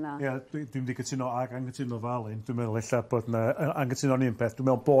 sgwylwch yna. Ie, dwi'n di cytuno ag anghytuno Falun. Dwi'n meddwl eich bod yna anghytuno'n un peth. Dwi'n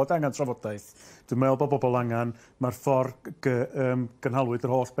meddwl bod angen trafodaeth. Dwi'n meddwl bod bobl angen, mae'r ffordd gynhalwyd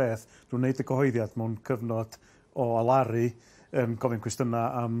yr holl beth. Dwi'n gwneud y gyhoeddiad mewn cyfnod o alaru, gofyn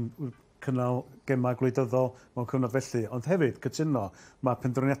cwestiynau am cynnal gemau gwleidyddol mewn cyfnod felly. Ond hefyd, cytuno, mae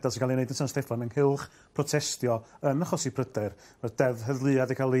penderfyniadau sy'n cael ei wneud yn San Steffan ynghylch protestio yn achosi pryder. Mae'r deddf heddlu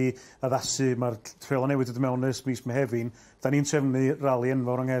wedi cael ei addasu, mae'r rheol newydd wedi mewn ys mis Mehefin. Da ni'n trefnu rali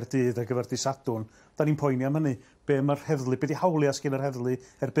enfawr yng Nghaerdydd ar gyfer dydd Sadwrn. Da ni'n poeni am hynny. Be mae'r heddlu, be di hawliau sgyn yr heddlu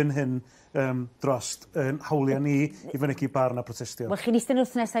erbyn hyn drost hawliau ni i fynegu barn a protestio. Wel, chi'n eistedd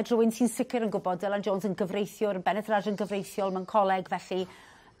wrth nesau rhywun sy'n sicr yn gwybod Dylan Jones yn gyfreithiwr, Bennett yn gyfreithiol mewn coleg felly.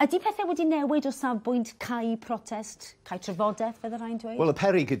 Ydy pethau wedi newid o safbwynt cael protest, cael trafodaeth, fydde rhaid dweud? Wel, y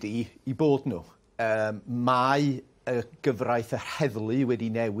peryg ydy i bod nhw. Mae y gyfraith yr heddlu wedi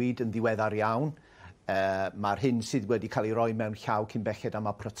newid yn ddiweddar iawn. Mae'r hyn sydd wedi cael ei roi mewn llaw cyn belled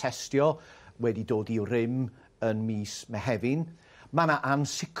am y protestio wedi dod i rym yn mis Mehefin. Mae yna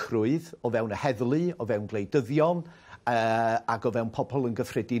ansicrwydd o fewn y heddlu, o fewn gwleidyddion, ac o fewn pobl yn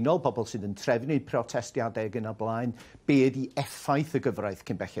gyffredinol, pobl sydd yn trefnu protestiadau ag yn y blaen, be ydy effaith y gyfraith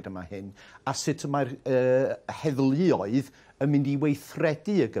cyn belled yma hyn, a sut mae'r heddluoedd yn mynd i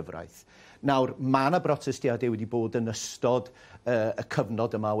weithredu y gyfraith. Nawr, mae yna protestiadau wedi bod yn ystod y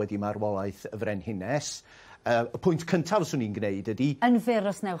cyfnod yma wedi marwolaeth y frenhines. Y pwynt cyntaf fyswn ni'n gwneud ydy... Yn fyr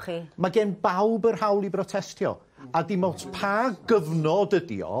os newch chi. Mae gen bawb yr hawl i brotestio. A dim ots pa gyfnod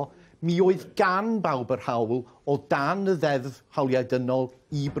ydy o, mi oedd gan bawb yr hawl o dan y ddeddf hawliau dynol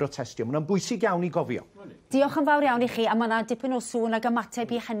i brotestio. Mae'n bwysig iawn i gofio. Diolch yn fawr iawn i chi, a mae yna dipyn o sŵn ag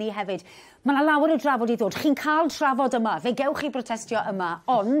ymateb i hynny hefyd. Mae yna lawer o drafod i ddod. Chi'n cael trafod yma, fe gewch chi protestio yma,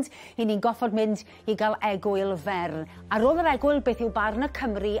 ond i ni'n goffod mynd i gael egwyl fer. Ar ôl yr egwyl, beth yw barn y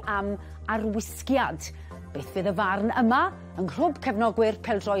Cymru am arwisgiad? Beth fydd y farn yma yng Nghlwb Cefnogwyr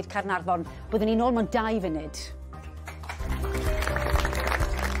Pêl-droed Caernarfon? Byddwn ni nôl mewn 2 funud.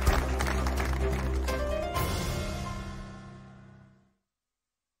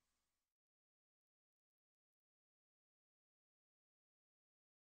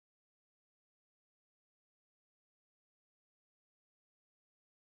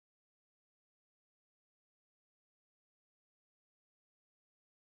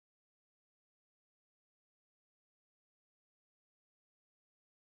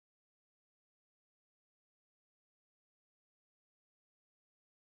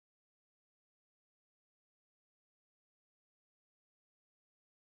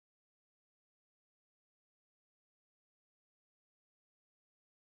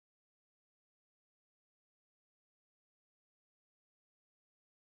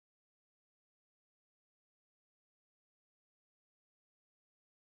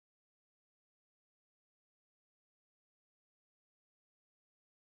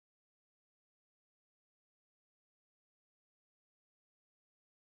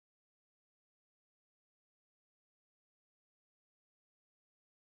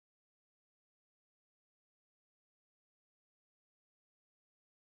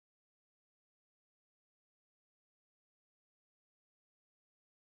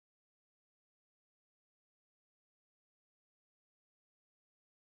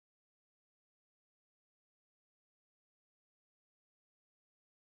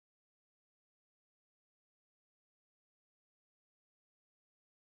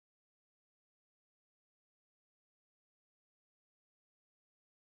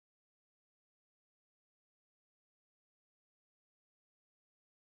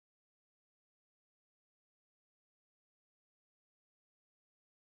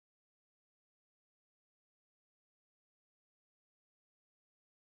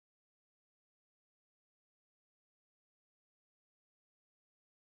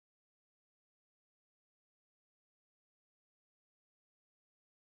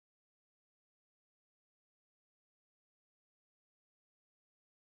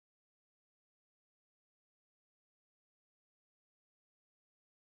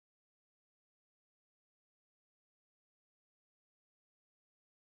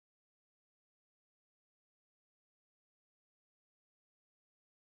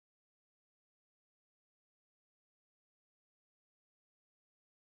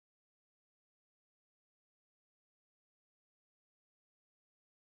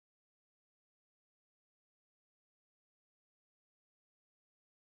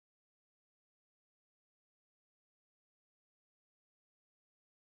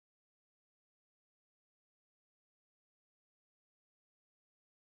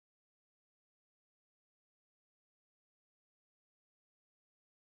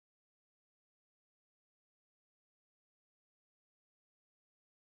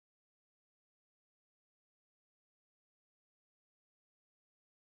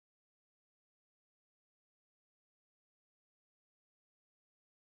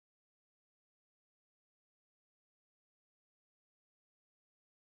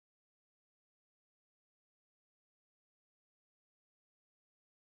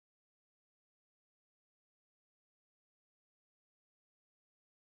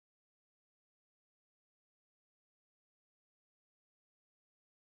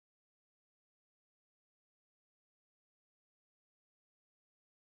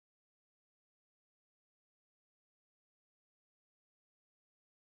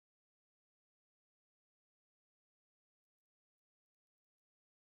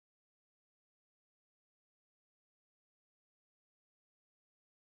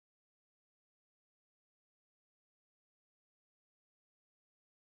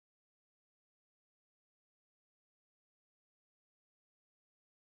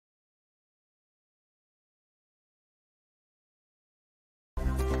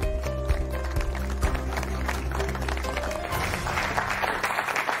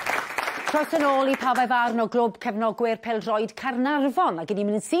 Croeso nôl i Pawb Farn o glwb cefnogwyr pêl-droed Caernarfon. Ac i ni'n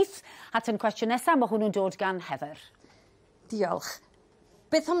mynd yn syth at yn cwestiwn nesaf, mae hwnnw'n dod gan Heather. Diolch.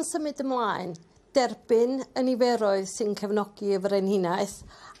 Beth am symud ymlaen? Derbyn y niferoedd sy'n cefnogi y frenhiniaeth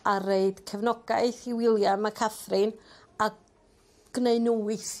a reid cefnogaeth i William a Catherine a gwneud nhw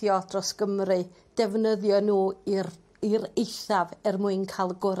weithio dros Gymru, defnyddio nhw i'r eithaf mwyn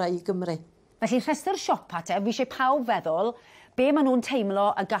cael y gorau i Gymru. Felly, rhestr siopa te, fi eisiau pawb feddwl be maen nhw'n teimlo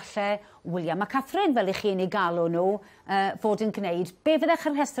a galle William a Catherine, fel i chi'n ei galw nhw, fod yn gwneud. Be fydda'ch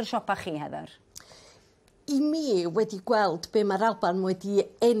yn rhestr siopa chi, Heather? I mi wedi gweld be mae'r Alban wedi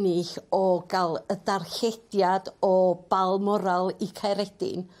ennill o gael y darchediad o bal moral i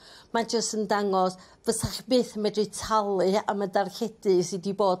Caeredin, mae jyst yn dangos fysach byth yn medru talu am y darchedu sydd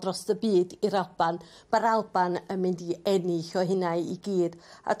wedi bod dros y byd i'r Alban. Mae'r Alban yn mynd i ennill o hynna i gyd.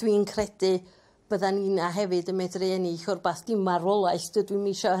 A dwi'n credu byddan ni'n hefyd yn medru ennill o'r bas dim marwolaeth, dwi'n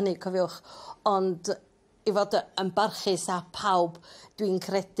eisiau hynny, cofiwch. Ond i fod yn barchus a pawb, dwi'n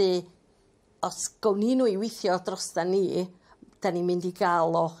credu os gawn ni nhw i weithio dros da ni, da ni'n mynd i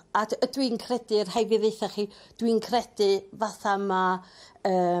gael o. A dwi'n credu, rhai fi ddeitha chi, dwi'n credu fatha mae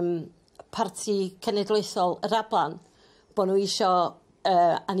Parti Cenedlaethol yr Alban, bod nhw eisiau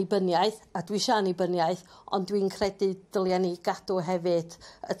annibyniaeth, a dwi eisiau annibyniaeth, ond dwi'n credu dyliau ni gadw hefyd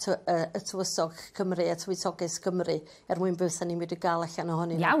y Tywysog Cymru, y Tywysoges Cymru, mwyn beth ni'n mynd i gael allan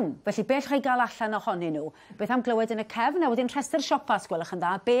ohonyn nhw. Iawn, felly beth rhaid gael allan ohonyn nhw? Beth am glywed yn y cefn, a wedyn rhestr siopas, gwelwch yn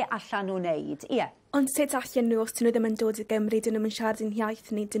dda, be allan nhw wneud? Ie. Ond sut allan nhw, os dyn nhw ddim yn dod i Gymru, dyn nhw ddim yn siarad yn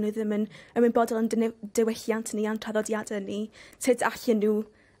iaith ni, dyn nhw ddim yn ymwybodol yn diwylliant ni, a'n traddodiadau ni, sut allan nhw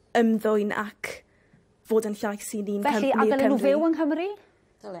ymddwyn ac fod yn llais i ni'n Cymru. Felly, a ddylen nhw fyw yng Nghymru?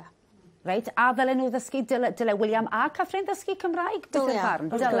 Dylia. Reit, a ddylen nhw ddysgu, dyle William a Catherine ddysgu Cymraeg? Dylia.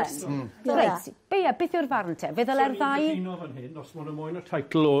 Reit, beth yw'r farn te? Fe ddyle'r ddau... Os maen nhw moyn y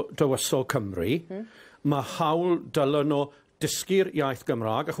teitl o Tywysog Cymru, mae hawl dylen nhw dysgu'r iaith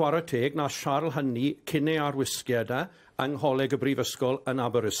Gymraeg, y chwarae teg, na siarl hynny cyn ei arwisgiadau yng Ngholeg y Brifysgol yn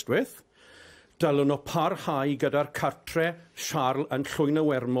Aberystwyth. Dylen nhw parhau gyda'r cartre siarl yn Llwyn y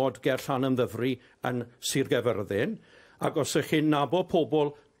Wermod ger Llanymddyfri yn Sir Gefyrddin. Ac os ych chi'n nabo pobl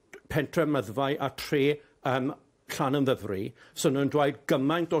pentre myddfau a tre Llanymddyfri, so nhw'n dweud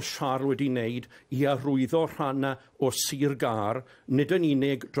gymaint o siarl wedi wneud i arwyddo rhannau o Sir Gar, nid yn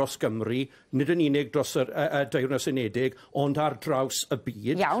unig dros Gymru, nid yn unig dros y Deyrnas Unedig, ond ar draws y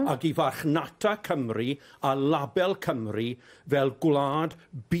byd. Iawn. Ac i farchnata Cymru a label Cymru fel gwlad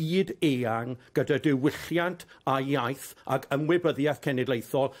byd eang gyda diwylliant a iaith ac ymwybyddiaeth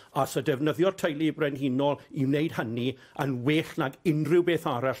cenedlaethol a sy defnyddio'r teulu brenhinol i wneud hynny yn well nag unrhyw beth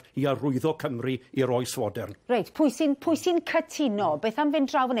arall i arwyddo Cymru i'r oes fodern. Reit, pwy sy'n cytuno? Beth am fynd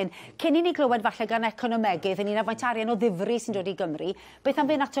draw fan hyn? Cyn i ni glywed falle gan economegydd, yn un o faint arian o ddifri sy'n dod i Gymru, beth am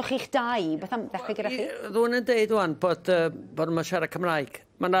fynd atoch chi'ch dau? Beth am ddechrau gyda chi? Ddwn yn deud wan bod yma siarad Cymraeg.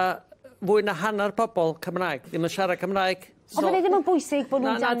 Mae yna fwy na hanner pobl Cymraeg ddim yn siarad Cymraeg. Ond bydde ddim yn bwysig bod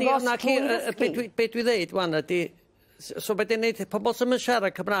nhw'n dangos pwy ddysgu? Be dwi ddeud wan ydy, so beth i'n neud, pobl sy'n mynd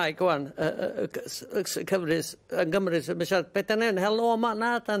siarad Cymraeg wan, yn Gymru sy'n mynd siarad, beth i'n neud, helo yma,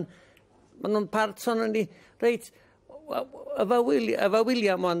 na, maen nhw'n part son yn ni, reit, efo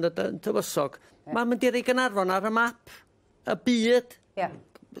William wan yn Tywysog, mae'n mynd i'r ei Gaernarfon ar y map, y byd.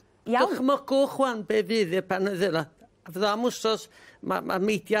 Dychmygwch wan be fydd i'r pan ydy yna. Fydd am wsos, mae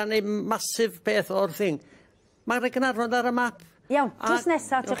media neu masif beth o'r thing. Mae'r ei Gaernarfon ar y map. Iawn, drws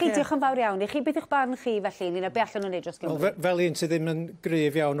nesaf, chi diolch yn fawr iawn i chi. Beth yw'ch barn chi felly, ni'n be allan nhw'n neud dros Gymru? Fel un sydd ddim yn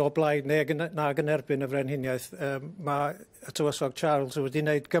gryf iawn o blaid nag yn erbyn y frenhiniaeth, mae y Tywysog Charles wedi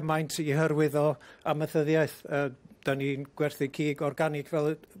wneud gymaint i hyrwyddo amaethyddiaeth. Da ni'n gwerthu cig organig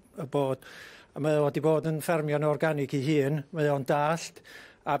fel y bod. Mae wedi bod yn ffermio'n organig i hun, mae o'n dallt,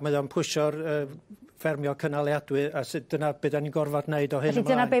 a mae o'n pwysio'r ffermio cynaliadwy, a dyna beth da ni'n gorfod wneud o hyn ymlaen. Felly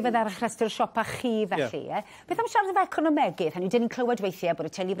dyna beth fydd ar rhestr siopa chi felly, ie? Beth am siarad efo economegydd? Hynny, dyn ni'n clywed weithiau bod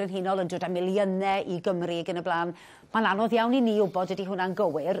y teulu brenhinol yn dod â miliynau i Gymru gan y blaen. Mae'n anodd iawn i ni wybod ydy hwnna'n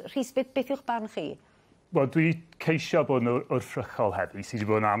gywir. Rhys, beth yw'ch barn chi? Wel, dwi ceisio bod yn wrthrychol heddi, sydd wedi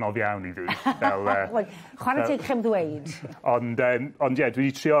bod yn anodd iawn i fi. Chwarae teg chym ddweud. Ond ie, dwi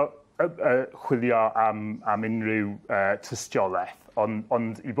wedi trio chwilio am unrhyw tystiolaeth,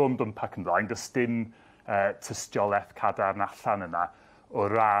 ond i bod yn dwmpac yn blaen, does dim tystiolaeth cadarn allan yna o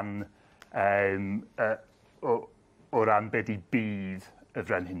ran beth i bydd y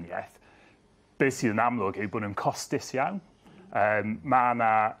frenhiniaeth. Beth sydd yn amlwg yw bod nhw'n costus iawn. Mae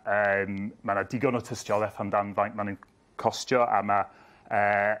yna digon o tystiolaeth amdan faint maen nhw'n costio, a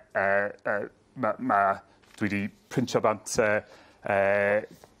dwi wedi printio bant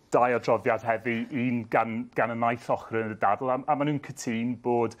dau adroddiad heddi, un gan y naeth ochr yn y dadl, a maen nhw'n cytun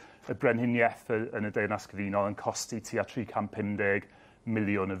bod y brenhiniaeth yn y Deyrnas Gyfunol yn costi tua 350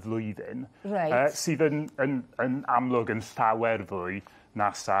 miliwn y flwyddyn, sydd yn amlwg yn llawer fwy na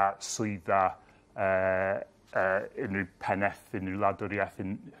sa swydda unrhyw peneth, unrhyw ladwriaeth,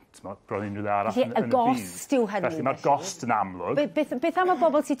 bron unrhyw le arall yn y byd. Y gost yw hynny. Felly mae'r gost yn amlwg. Beth am y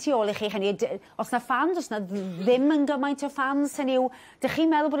bobl sy'n tu ôl i chi hynny? Os na fans, os na ddim yn gymaint o fans, hynny yw, dych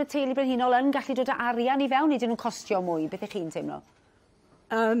chi'n meddwl bod y teulu brenhinol yn gallu dod â arian i fewn, neu dyn nhw'n costio mwy? Beth ych chi'n teimlo?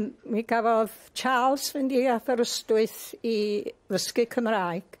 Mi gafodd Charles fynd i Aberystwyth i ddysgu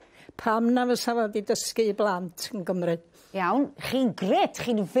Cymraeg. Pam na fysa fod i dysgu i blant yn Gymru? Iawn, chi'n gret,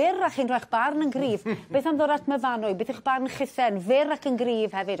 chi'n fyr a chi'n rhoi'ch barn yn gryf. Beth am ddod at myfanwy? Beth yw'ch barn chithen? Fyr ac yn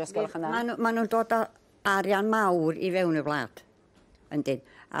gryf hefyd, os gwelwch yna? Maen nhw'n dod â arian mawr i fewn y wlad. Yndyn.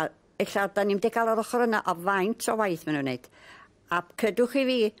 A eich da ni'n wedi cael yr ochr yna o faint o waith maen nhw'n wneud. A cydwch i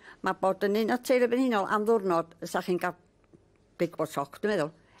fi, mae bod yn un o teulu brenhinol am ddwrnod, ys chi'n cael big bod sioc, dwi'n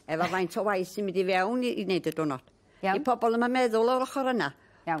meddwl, efo faint o waith sy'n mynd i fewn i wneud y diwrnod. I pobl yma meddwl o'r ochr yna.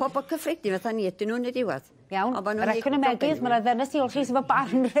 Pobl cyffredin fatha ni, ydyn nhw'n y diwedd. Iawn, yr econ y megis, mae'na ddynes i olchi sy'n fod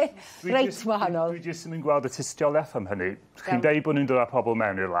barn reit wahanol. Dwi jyst yn gweld y tystiolaeth am hynny. Chi'n deud bod nhw'n dod â pobl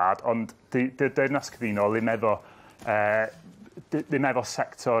mewn i'r wlad, ond Deyrnas Cyfunol ddim efo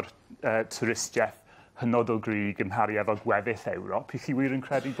sector twristiaeth hynod o gryg ymharu efo gweddill Ewrop. I chi wir yn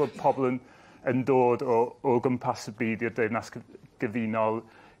credu bod pobl yn dod o gwmpas y byd i'r Deyrnas Gyfunol,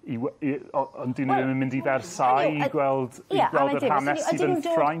 ond dyn nhw ddim yn mynd i Fersau i gweld yr hanes sydd yn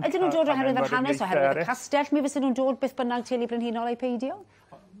Ffrainc? Ydyn nhw'n dod oherwydd yr hanes oherwydd y castell? Mi fysa nhw'n dod beth bynnag teulu brenhinol eu peidio?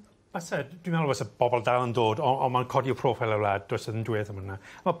 Dwi'n meddwl fysa bobl dal yn dod, ond mae'n codi'r profil y wlad dros yn diwedd yma.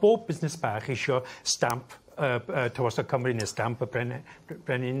 Mae bob busnes bach eisiau stamp Tywysog Cymru neu stamp y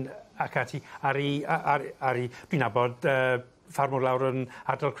brenin ac ati ar ei dwi'n nabod ffarmwr lawr yn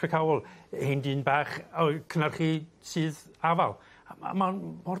ardal Cricawol, hyn dyn bach o cynnyrchu sydd afal. Mae'n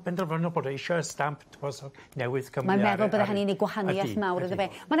mor benderfynol bod eisiau stamp Tywysog newydd Cymru. Mae'n meddwl byddai hynny'n ei gwahaniaeth mawr iddo fe.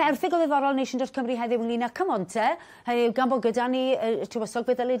 Mae'n erthig o ddiddorol Nation dros Cymru heddiw ynglyn â cymonte, hynny yw gan bod gyda ni Tywysog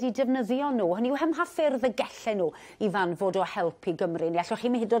fe ddylid i defnyddio nhw. Hynny yw hemhaffyrdd y gellau nhw i fan fod o helpu Gymru. Ni allwch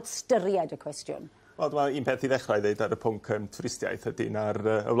chi'n hyd oed styried y cwestiwn. Wel, mae un peth i ddechrau i ddeud ar y pwnc twristiaeth ydy, na'r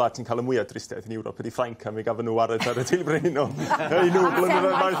y wlad sy'n cael y mwyaf twristiaeth yn Ewrop ydy Ffrainc, a mi gafon nhw wared ar y teulu brenhinol.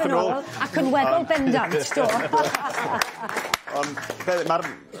 Ac yn weddol bendant, do. Ond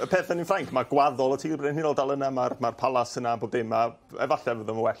y peth yn Ffrainc, mae gwaddol y teulu brenhinol dal yna, mae'r palas yna, bob dim, a efallai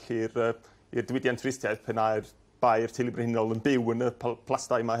fydd yn well i'r diwydiant twristiaeth pen a'r bai'r teulu brenhinol yn byw yn y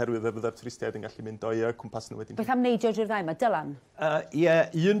plastai yma herwydd y bydda'r twristiaid yn gallu mynd o'i cwmpas nhw wedyn. Beth am neidio drwy'r ddau yma, Dylan? Ie,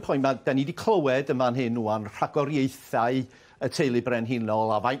 un pwynt, da ni wedi clywed yma'n hyn wwan rhagoriaethau y teulu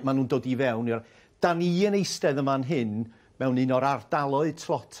brenhinol a faint maen nhw'n dod i fewn. Da ni yn eistedd yma'n hyn mewn un o'r ardaloedd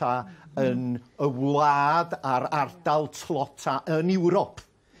tlota yn y wlad a'r ardal tlota yn Ewrop.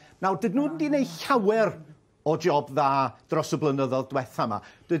 Nawr, dydyn nhw wedi gwneud llawer o job dda dros y blynyddoedd diwetha yma.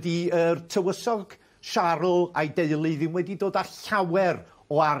 Dydy'r Tywysog Charles a'i deulu ddim wedi dod â llawer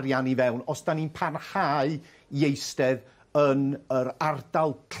o arian i fewn os da ni'n parhau i eistedd yn yr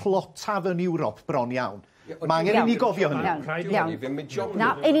ardal tlotaf yn Ewrop bron iawn. Mae angen i ni gofio hynny.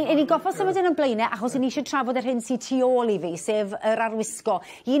 I ni goffa symud yn y blaenau achos i ni eisiau trafod yr hyn sy'n tu ôl i fi, sef yr arwisgo.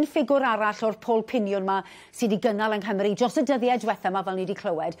 Un ffigwr arall o'r pôl piniwn yma sydd wedi gynnal yng Nghymru dros y dyddiau diwetha yma fel ni wedi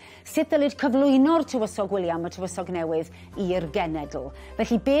clywed. Sut ddylid cyflwyno'r Tywysog William, y Tywysog newydd, i'r genedl?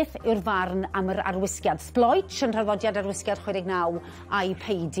 Felly beth yw'r farn am yr arwisgiad? Sbloich yn rhaddodiad arwisgiad 69 a'i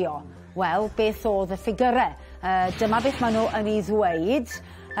peidio. Wel, beth oedd y ffigurau? Dyma beth maen nhw yn ei ddweud.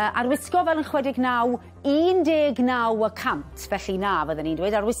 Arwisgo fel yn 69, 19%, felly na fydden ni'n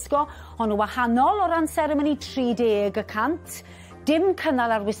dweud. Arwisgo ond wahanol o ran seremoni 30%, dim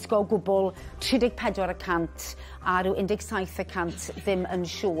cynnal arwisgo o gwbl 34% a rhyw 17% ddim yn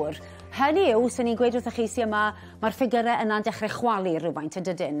siŵr. Hynny yw, sy'n ni'n gweud wrthych chi sy'n mae'r ffigurau yna'n dechrau chwalu rhywfaint yn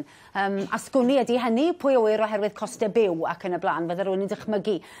dydyn. A sgwni ydy hynny, pwy oer oherwydd costau byw ac yn y blaen, fydde rhywun yn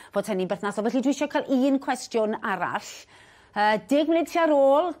dychmygu fod hynny'n berthnasol. Felly dwi eisiau cael un cwestiwn arall. 10 munud ti ar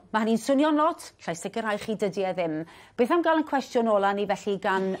ôl, mae hynny'n swnio'n lot, llai sicrhau chi dydy e ddim. Beth am gael y cwestiwn ola ni felly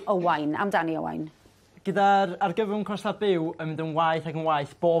gan Owain, amdani Owain? Gyda'r argyfwng costau byw yn mynd yn waith ac yn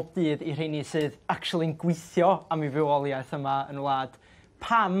waith bob dydd i rheini sydd actually'n gweithio am ei fywoliaeth yma yn y wlad,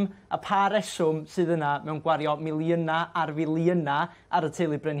 pam a pa reswm sydd yna mewn gwario miliynau ar filiynau ar y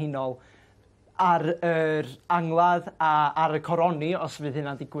teulu brenhinol ar yr angladd a ar y coroni os fydd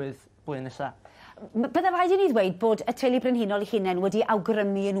hynna'n digwydd blwyddyn nesaf? Bydde rhaid i ni ddweud bod y teulu brenhinol ei hunain wedi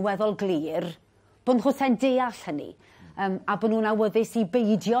awgrymu yn weddol glir bod nhw'n deall hynny a bod nhw'n awyddus i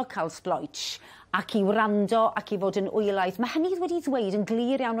beidio cael sbloich ac i wrando ac i fod yn wylaeth. Mae hynny wedi ddweud yn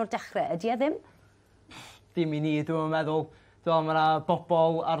glir iawn o'r dechrau, ydy e ddim? Dim i ni, dwi'n meddwl. Mae yna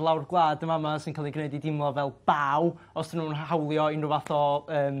bobl ar lawr gwlad yma sy'n cael ei gwneud i deimlo fel baw os dyn nhw'n hawlio unrhyw fath o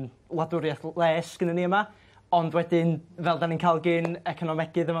wladwriaeth les gyda ni yma. Ond wedyn, fel da ni'n cael gyn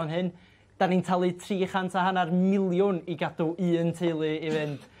economegydd yma hyn, da ni'n talu 350,000,000 i gadw un teulu i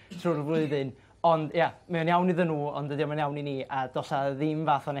fynd trwy'r flwyddyn. Ond, ia, mae'n iawn iddyn nhw, ond ydy o'n iawn i ni, a dos a ddim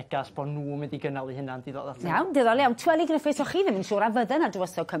fath o negas bod nhw'n mynd i gynnal i hynna'n diddol at. Iawn, diddol iawn. Tweli Griffiths, o chi ddim yn siŵr a fydden a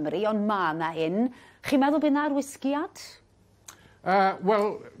Tywysog Cymru, ond ma na un. Chi'n meddwl bydd na'r wisgiad? Wel,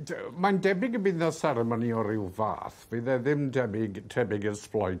 mae'n debyg y bydd y seremoni o ryw fath. Bydd e ddim tebyg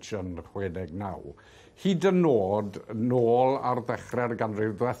ysbloision 69. Hyd yn nôl ar ddechrau'r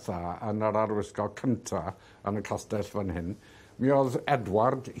ganrif diwetha yn yr arwisgo cyntaf yn y castell fan hyn, mi oedd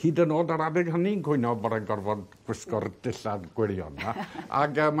Edward hyd yn oed ar adeg hynny'n cwyno bod e'n gorfod gwisgo'r dillad gwirion yna.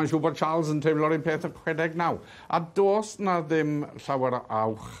 Ac mae'n siŵr bod Charles yn teimlo'r un peth y 69. A dos na ddim llawer o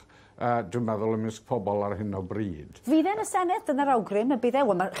awch, dwi'n meddwl, ymysg pobl ar hyn o bryd. Fydd e'n y Senedd yn yr awgrym, y bydd e,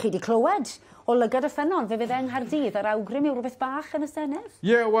 wel, chi wedi clywed o lygad y ffenon, fe fydd e'n Nghaerdydd, yr awgrym yw rhywbeth bach yn y Senedd?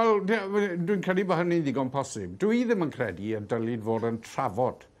 Ie, wel, dwi'n credu bod hynny'n ddigon posib. Dwi ddim yn credu y dylid fod yn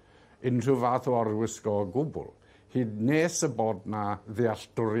trafod unrhyw fath o arwisgo o gwbl. Hyd nes y bod na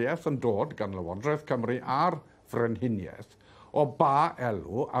ddealltwriaeth yn dod gan Lywodraeth Cymru a'r frenhiniaeth o ba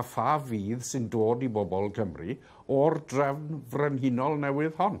elw a pha fydd sy'n dod i bobl Cymru o'r drefn frenhinol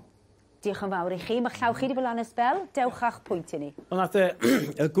newydd hon. Diolch yn fawr i chi. Mae llaw chi wedi bod lan ysbel. Dewch a'ch pwynt i ni. Wel, nath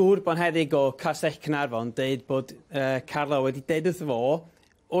y gŵr bonheddig o Castell Caernarfon deud bod Carlo wedi deud wrtho fo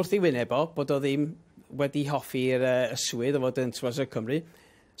wrth i wyneb o bod o ddim wedi hoffi'r yswydd o fod yn Tywysog Cymru.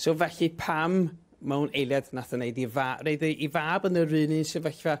 So felly pam mewn eiliad nath o'n neud i fab yn yr un un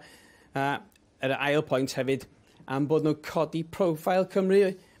sefyllfa. Yr ail pwynt hefyd am bod nhw'n codi profile Cymru.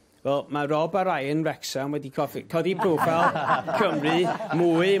 Wel, mae Rob a Ryan Wrexham wedi codi profile Cymru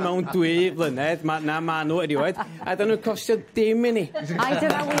mwy mewn 2 flynedd na ma nhw erioed. A dyn nhw'n costio dim i ni. A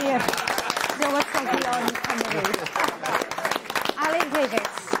dyna wir. Dywysogion Cymru. Alun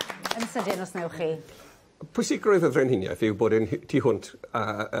Griffiths, yn sydyn os newch chi. Pwysigrwydd y frenhiniaeth yw bod yn tu hwnt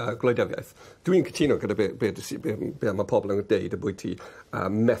a gwleidyddoliaeth. Dwi'n cytuno gyda be mae pobl yn dweud y bwyd ti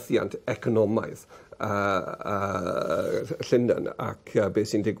methiant economaidd Llundain ac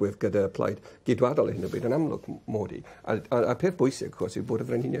beth sy'n digwydd gyda plaid gydwadol hyn o byd yn amlwg modi. A peth bwysig, chos, yw bod y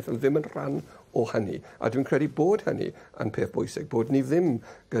frenhiniaeth yn ddim yn rhan o hynny. A dwi'n credu bod hynny yn peth bwysig, bod ni ddim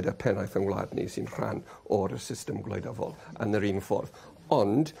gyda pennaeth yng ngwlad ni sy'n rhan o'r system gwleidyddol yn yr un ffordd.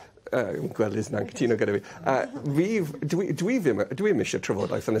 Ond, gweld Liz na'n cytuno gyda fi. Dwi ddim eisiau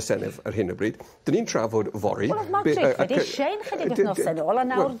trafodaeth yn y Senedd ar hyn o bryd. Dyn ni'n trafod fori. Wel, oedd Madrid wedi eisiau chydig wythnosau nôl, a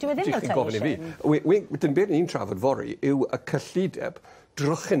nawr dwi ddim yn television. Dyn beth ni'n trafod fori yw y cyllideb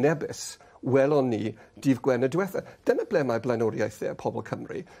drychinebus welon ni dydd Gwener diwetha. Dyna ble mae blaenoriaethau pobl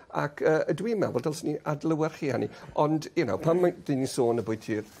Cymru. Ac dwi'n meddwl dylsyn ni adlewyrchu hynny. Ond, pan dyn ni'n sôn y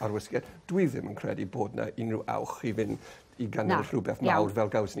bwyty arwisgiad, dwi ddim yn credu bod yna unrhyw awch i fynd i ganol rhywbeth mawr fel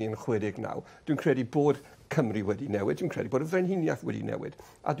gaws ni yn 69. Dwi'n credu bod Cymru wedi newid, dwi'n credu bod y frenhiniaeth wedi newid,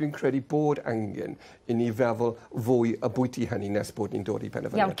 a dwi'n credu bod angen i ni feddwl fwy y bwyty hynny nes bod ni'n dod i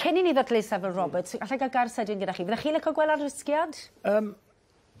penderfyniad. Iawn, cyn i ni ddod Sefyl Roberts, allai gael gar sydyn gyda chi. Fyddech chi licio gweld arwisgiad?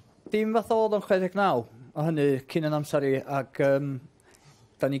 Dim fath oedd o'n 69, o hynny cyn yn amser i, ac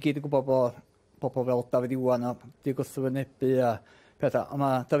da ni gyd yn gwybod bod bobl fel Dafydd Iwan a di gwrthwynebu a pethau. Ond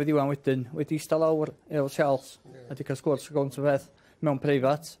mae Dafydd Iwan wedyn wedi eistedd lawr efo Charles a di cael sgwrs o gawnt o beth mewn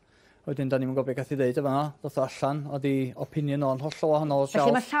preifat. Wedyn, da ni'n gwybod beth gath i ddeud efo yna, ddoth allan, a di opinion o'n hollol wahanol o Charles.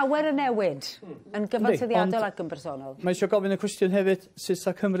 Felly mae llawer yn newid yn gyfansoddiadol ac yn bersonol. Mae eisiau gofyn y cwestiwn hefyd, sut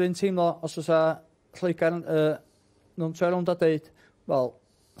sa Cymru'n teimlo os oes a Lloegr nhw'n troi rownd a deud, wel,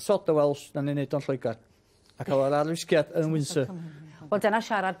 sod y Welsh na ni'n neud o'n Lloegr. A cael yr arwisgiad yn Windsor. Wel, dyna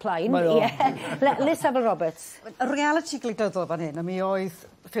siarad plaen. Liz Sefyl Roberts. Y reality gwleidyddol fan hyn, a mi oedd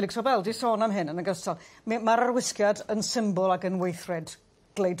Felix Obel di sôn am hyn yn ogystal. Mae'r arwisgiad yn symbol ac yn weithred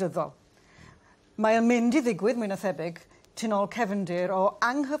gwleidyddol. Mae yn mynd i ddigwydd, mwy na thebyg, tu nôl cefndir o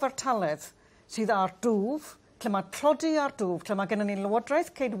anghyfartaledd sydd ar dwf, lle mae trodi ar dwf, lle mae gennym ni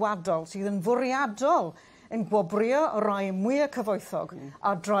lywodraeth ceidwadol sydd yn fwriadol yn gwobrio y rai mwy cyfoethog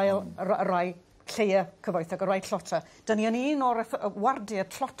a rai lleia cyfoethog, y rai tlota. Dyna ni yn un o'r wardiau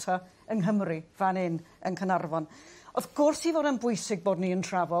tlota yng Nghymru, fan hyn, yn Caernarfon. Wrth gwrs i fod yn bwysig bod ni yn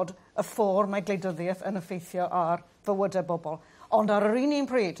trafod y ffordd mae gwleidyddiaeth yn effeithio ar fywydau bobl. Ond ar yr un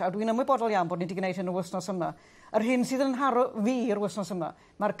pryd, a dwi'n ymwybodol iawn bod ni wedi gwneud hyn y wythnos yma, yr hyn sydd yn haro fi'r wythnos yma,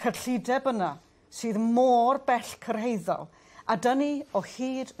 mae'r cyllideb yna sydd mor bell cyrhaeddol A dyn ni o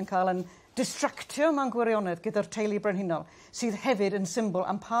hyd yn cael yn distractio mewn gwirionedd gyda'r teulu brenhinol, sydd hefyd yn symbol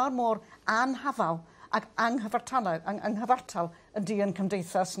am pa mor anhafal ac anghyfartal ydy yn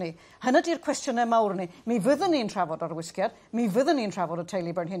cymdeithas ni. Hynny ydy'r cwestiynau mawr ni. Mi fyddwn ni'n trafod arwisgiad, mi fyddwn ni'n trafod y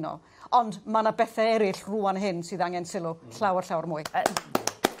teulu brenhinol, ond mae yna bethau eraill rwan hyn sydd angen sylw llawer mwy.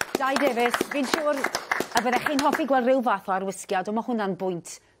 Dai Davies, fi'n siŵr a byddech chi'n hoffi gweld rhyw fath o arwisgiad, ond mae hwnna'n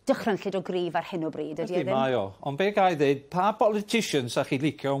bwynt dychrynllyd o gryf ar hyn o bryd, ydy e ddim? Mae o, ond be gai ddweud, pa politicians a chi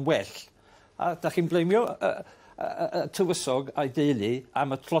licio yn well? A da chi'n bleimio Tywysog a'i deulu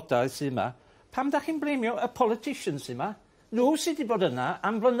am y tlodau sy'n yma. Pam da chi'n bleimio y politicians sy'n yma? Nhw sydd wedi bod yna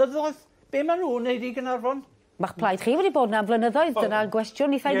am flynyddoedd. Be maen nhw'n neud i Gaernarfon? Mae'ch plaid chi wedi bod yna am flynyddoedd, dyna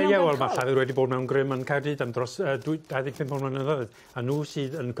gwestiwn eitha Ie, wel, mae Llafur wedi bod mewn grym yn Caerdydd am dros 25 blynyddoedd, a nhw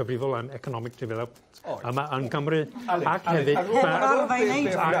sydd yn cyfrifol am economic development. A mae yn Gymru ac hefyd...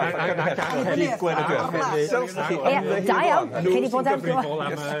 Da iawn, chi wedi bod am... gyfrifol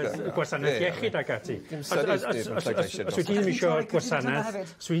am gwasanaeth iechyd ac ati. Os wyt ti ddim eisiau gwasanaeth,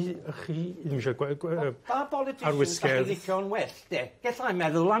 os wyt chi ddim eisiau arwisgedd... Pa politicians da chi licio'n well, de? Gallai'n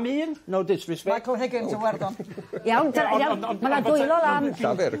meddwl am un, no disrespect. Michael Higgins yn Werddon. Iawn, mae'n adwylo am...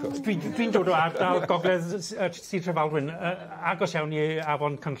 Dwi'n dod o ardal gogledd Sir Trefaldwyn, agos iawn i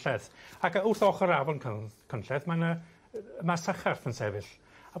Afon Cynlleth. Ac wrth ochr Afon Cynlleth, mae sycharth yn sefyll.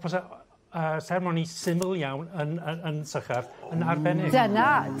 A pos sermoni syml iawn yn sycharth yn arbennig.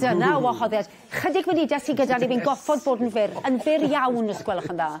 Dyna o wahoddiad. Chydig munudau sydd gyda ni fi'n goffod bod yn fyr iawn os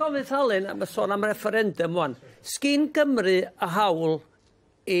gwelwch yn dda. Gofyd Alun am y sôn am referendum wan. Sgyn Gymru a hawl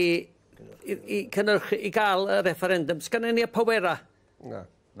i gael y referendum. Sgynny ni y powera?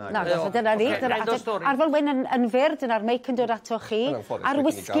 Na, dyna ni. Arfon Wyn yn fyr, dyna'r meic yn dod ato chi.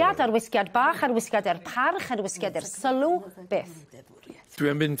 Arwisgiad bach, arwisgiad parch, arwisgiad sylw, beth?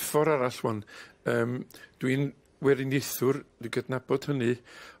 Dwi'n mynd ffordd arall wan. Dwi'n weriniaethwr, dwi'n gydnabod hynny,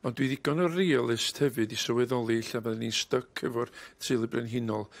 ond dwi ddigon o realist hefyd i sylweddoli lle byddwn ni'n styc efo'r teulu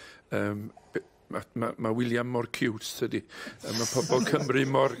brenhinol. Mae William mor cute, tydi. Mae pobl Cymru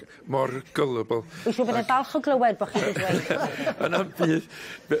mor gullible. Wy'n siŵr bod yn falch o glywed bod chi wedi dweud.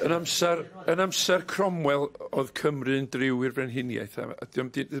 Yn amser Cromwell oedd Cymru yn driw i'r frenhiniaeth.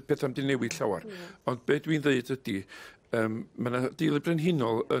 Beth am di newid llawer. Ond be dwi'n dweud ydy, mae yna deulu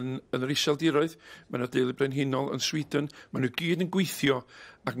brenhinol yn yr Iseldiroedd, mae yna deulu brenhinol yn Sweden, mae nhw gyd yn gweithio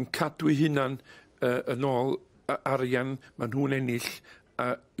ac yn cadw eu hunan yn ôl arian, mae nhw'n ennill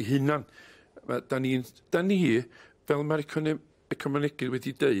eu hunan. Da ni, fel mae'r economegydd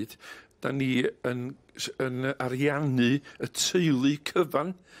wedi dweud, da ni yn ariannu y teulu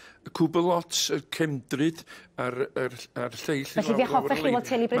cyfan, y cwbl-lot, y cemdryd a'r lleill. Felly fi hoffech chi fod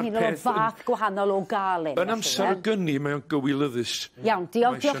teulu brenhinol o fath gwahanol o gael un. Yn amser gynnu mae o'n gywilyddus. Iawn,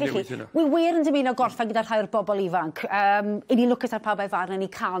 diolch i chi. Wi wir yn dymuno gorffen gyda'r rhai o'r bobl ifanc. I ni lwcus ar Pawb a'i Farn yn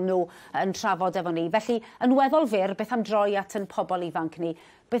ei cael nhw yn trafod efo ni. Felly, yn weddol fyr, beth am droi at yn pobl ifanc ni,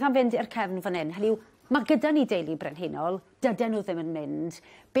 beth am fynd i'r cefn fan hyn? Hynny yw, mae gyda ni deulu brenhinol, dydyn nhw ddim yn mynd.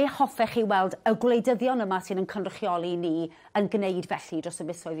 Be hoffech chi weld y gwleidyddion yma sy'n cynrychioli ni yn gwneud felly dros y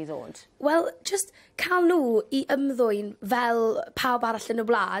misoedd i ddod? Wel, just cael nhw i ymddwyn fel pawb arall yn y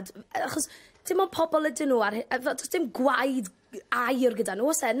wlad, achos dim ond pobl ydyn nhw, does dim gwaed air gyda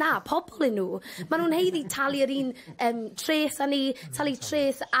nhw, os na, pobl yn nhw. Maen nhw'n heiddi talu'r un treth a ni, talu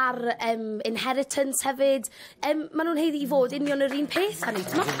treth ar inheritance hefyd. Maen nhw'n heiddi i fod union yr un peth a ni,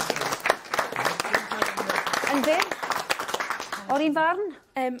 Yn fyr? O'r un farn?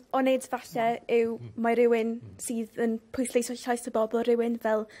 O wneud falle yw mae rhywun sydd yn pwysleisio llais y bobl, rhywun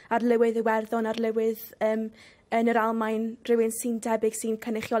fel arlywydd Iwerddon, arlywydd yn yr Almaen, rhywun sy'n debyg sy'n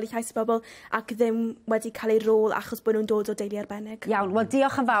cynrychioli llais y bobl ac ddim wedi cael ei rôl achos bod nhw'n dod o deulu arbennig. Iawn, wel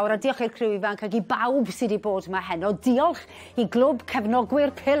diolch yn fawr a diolch i'r criw ifanc ac i bawb sydd wedi bod yma heno. Diolch i glwb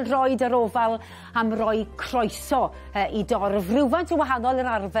cefnogwyr pêl-droed yr ofal am roi croeso i dorf rhywfaint yn wahanol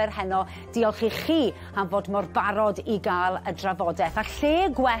i'r arfer heno. Diolch i chi am fod mor barod i gael y drafodaeth. A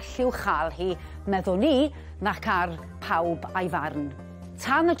lle gwell i'w chael hi, meddwn ni, nac ar Pawb a'i Farn.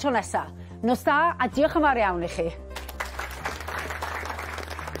 Tan y tro nesaf. Nos da a diolch yn fawr iawn i chi.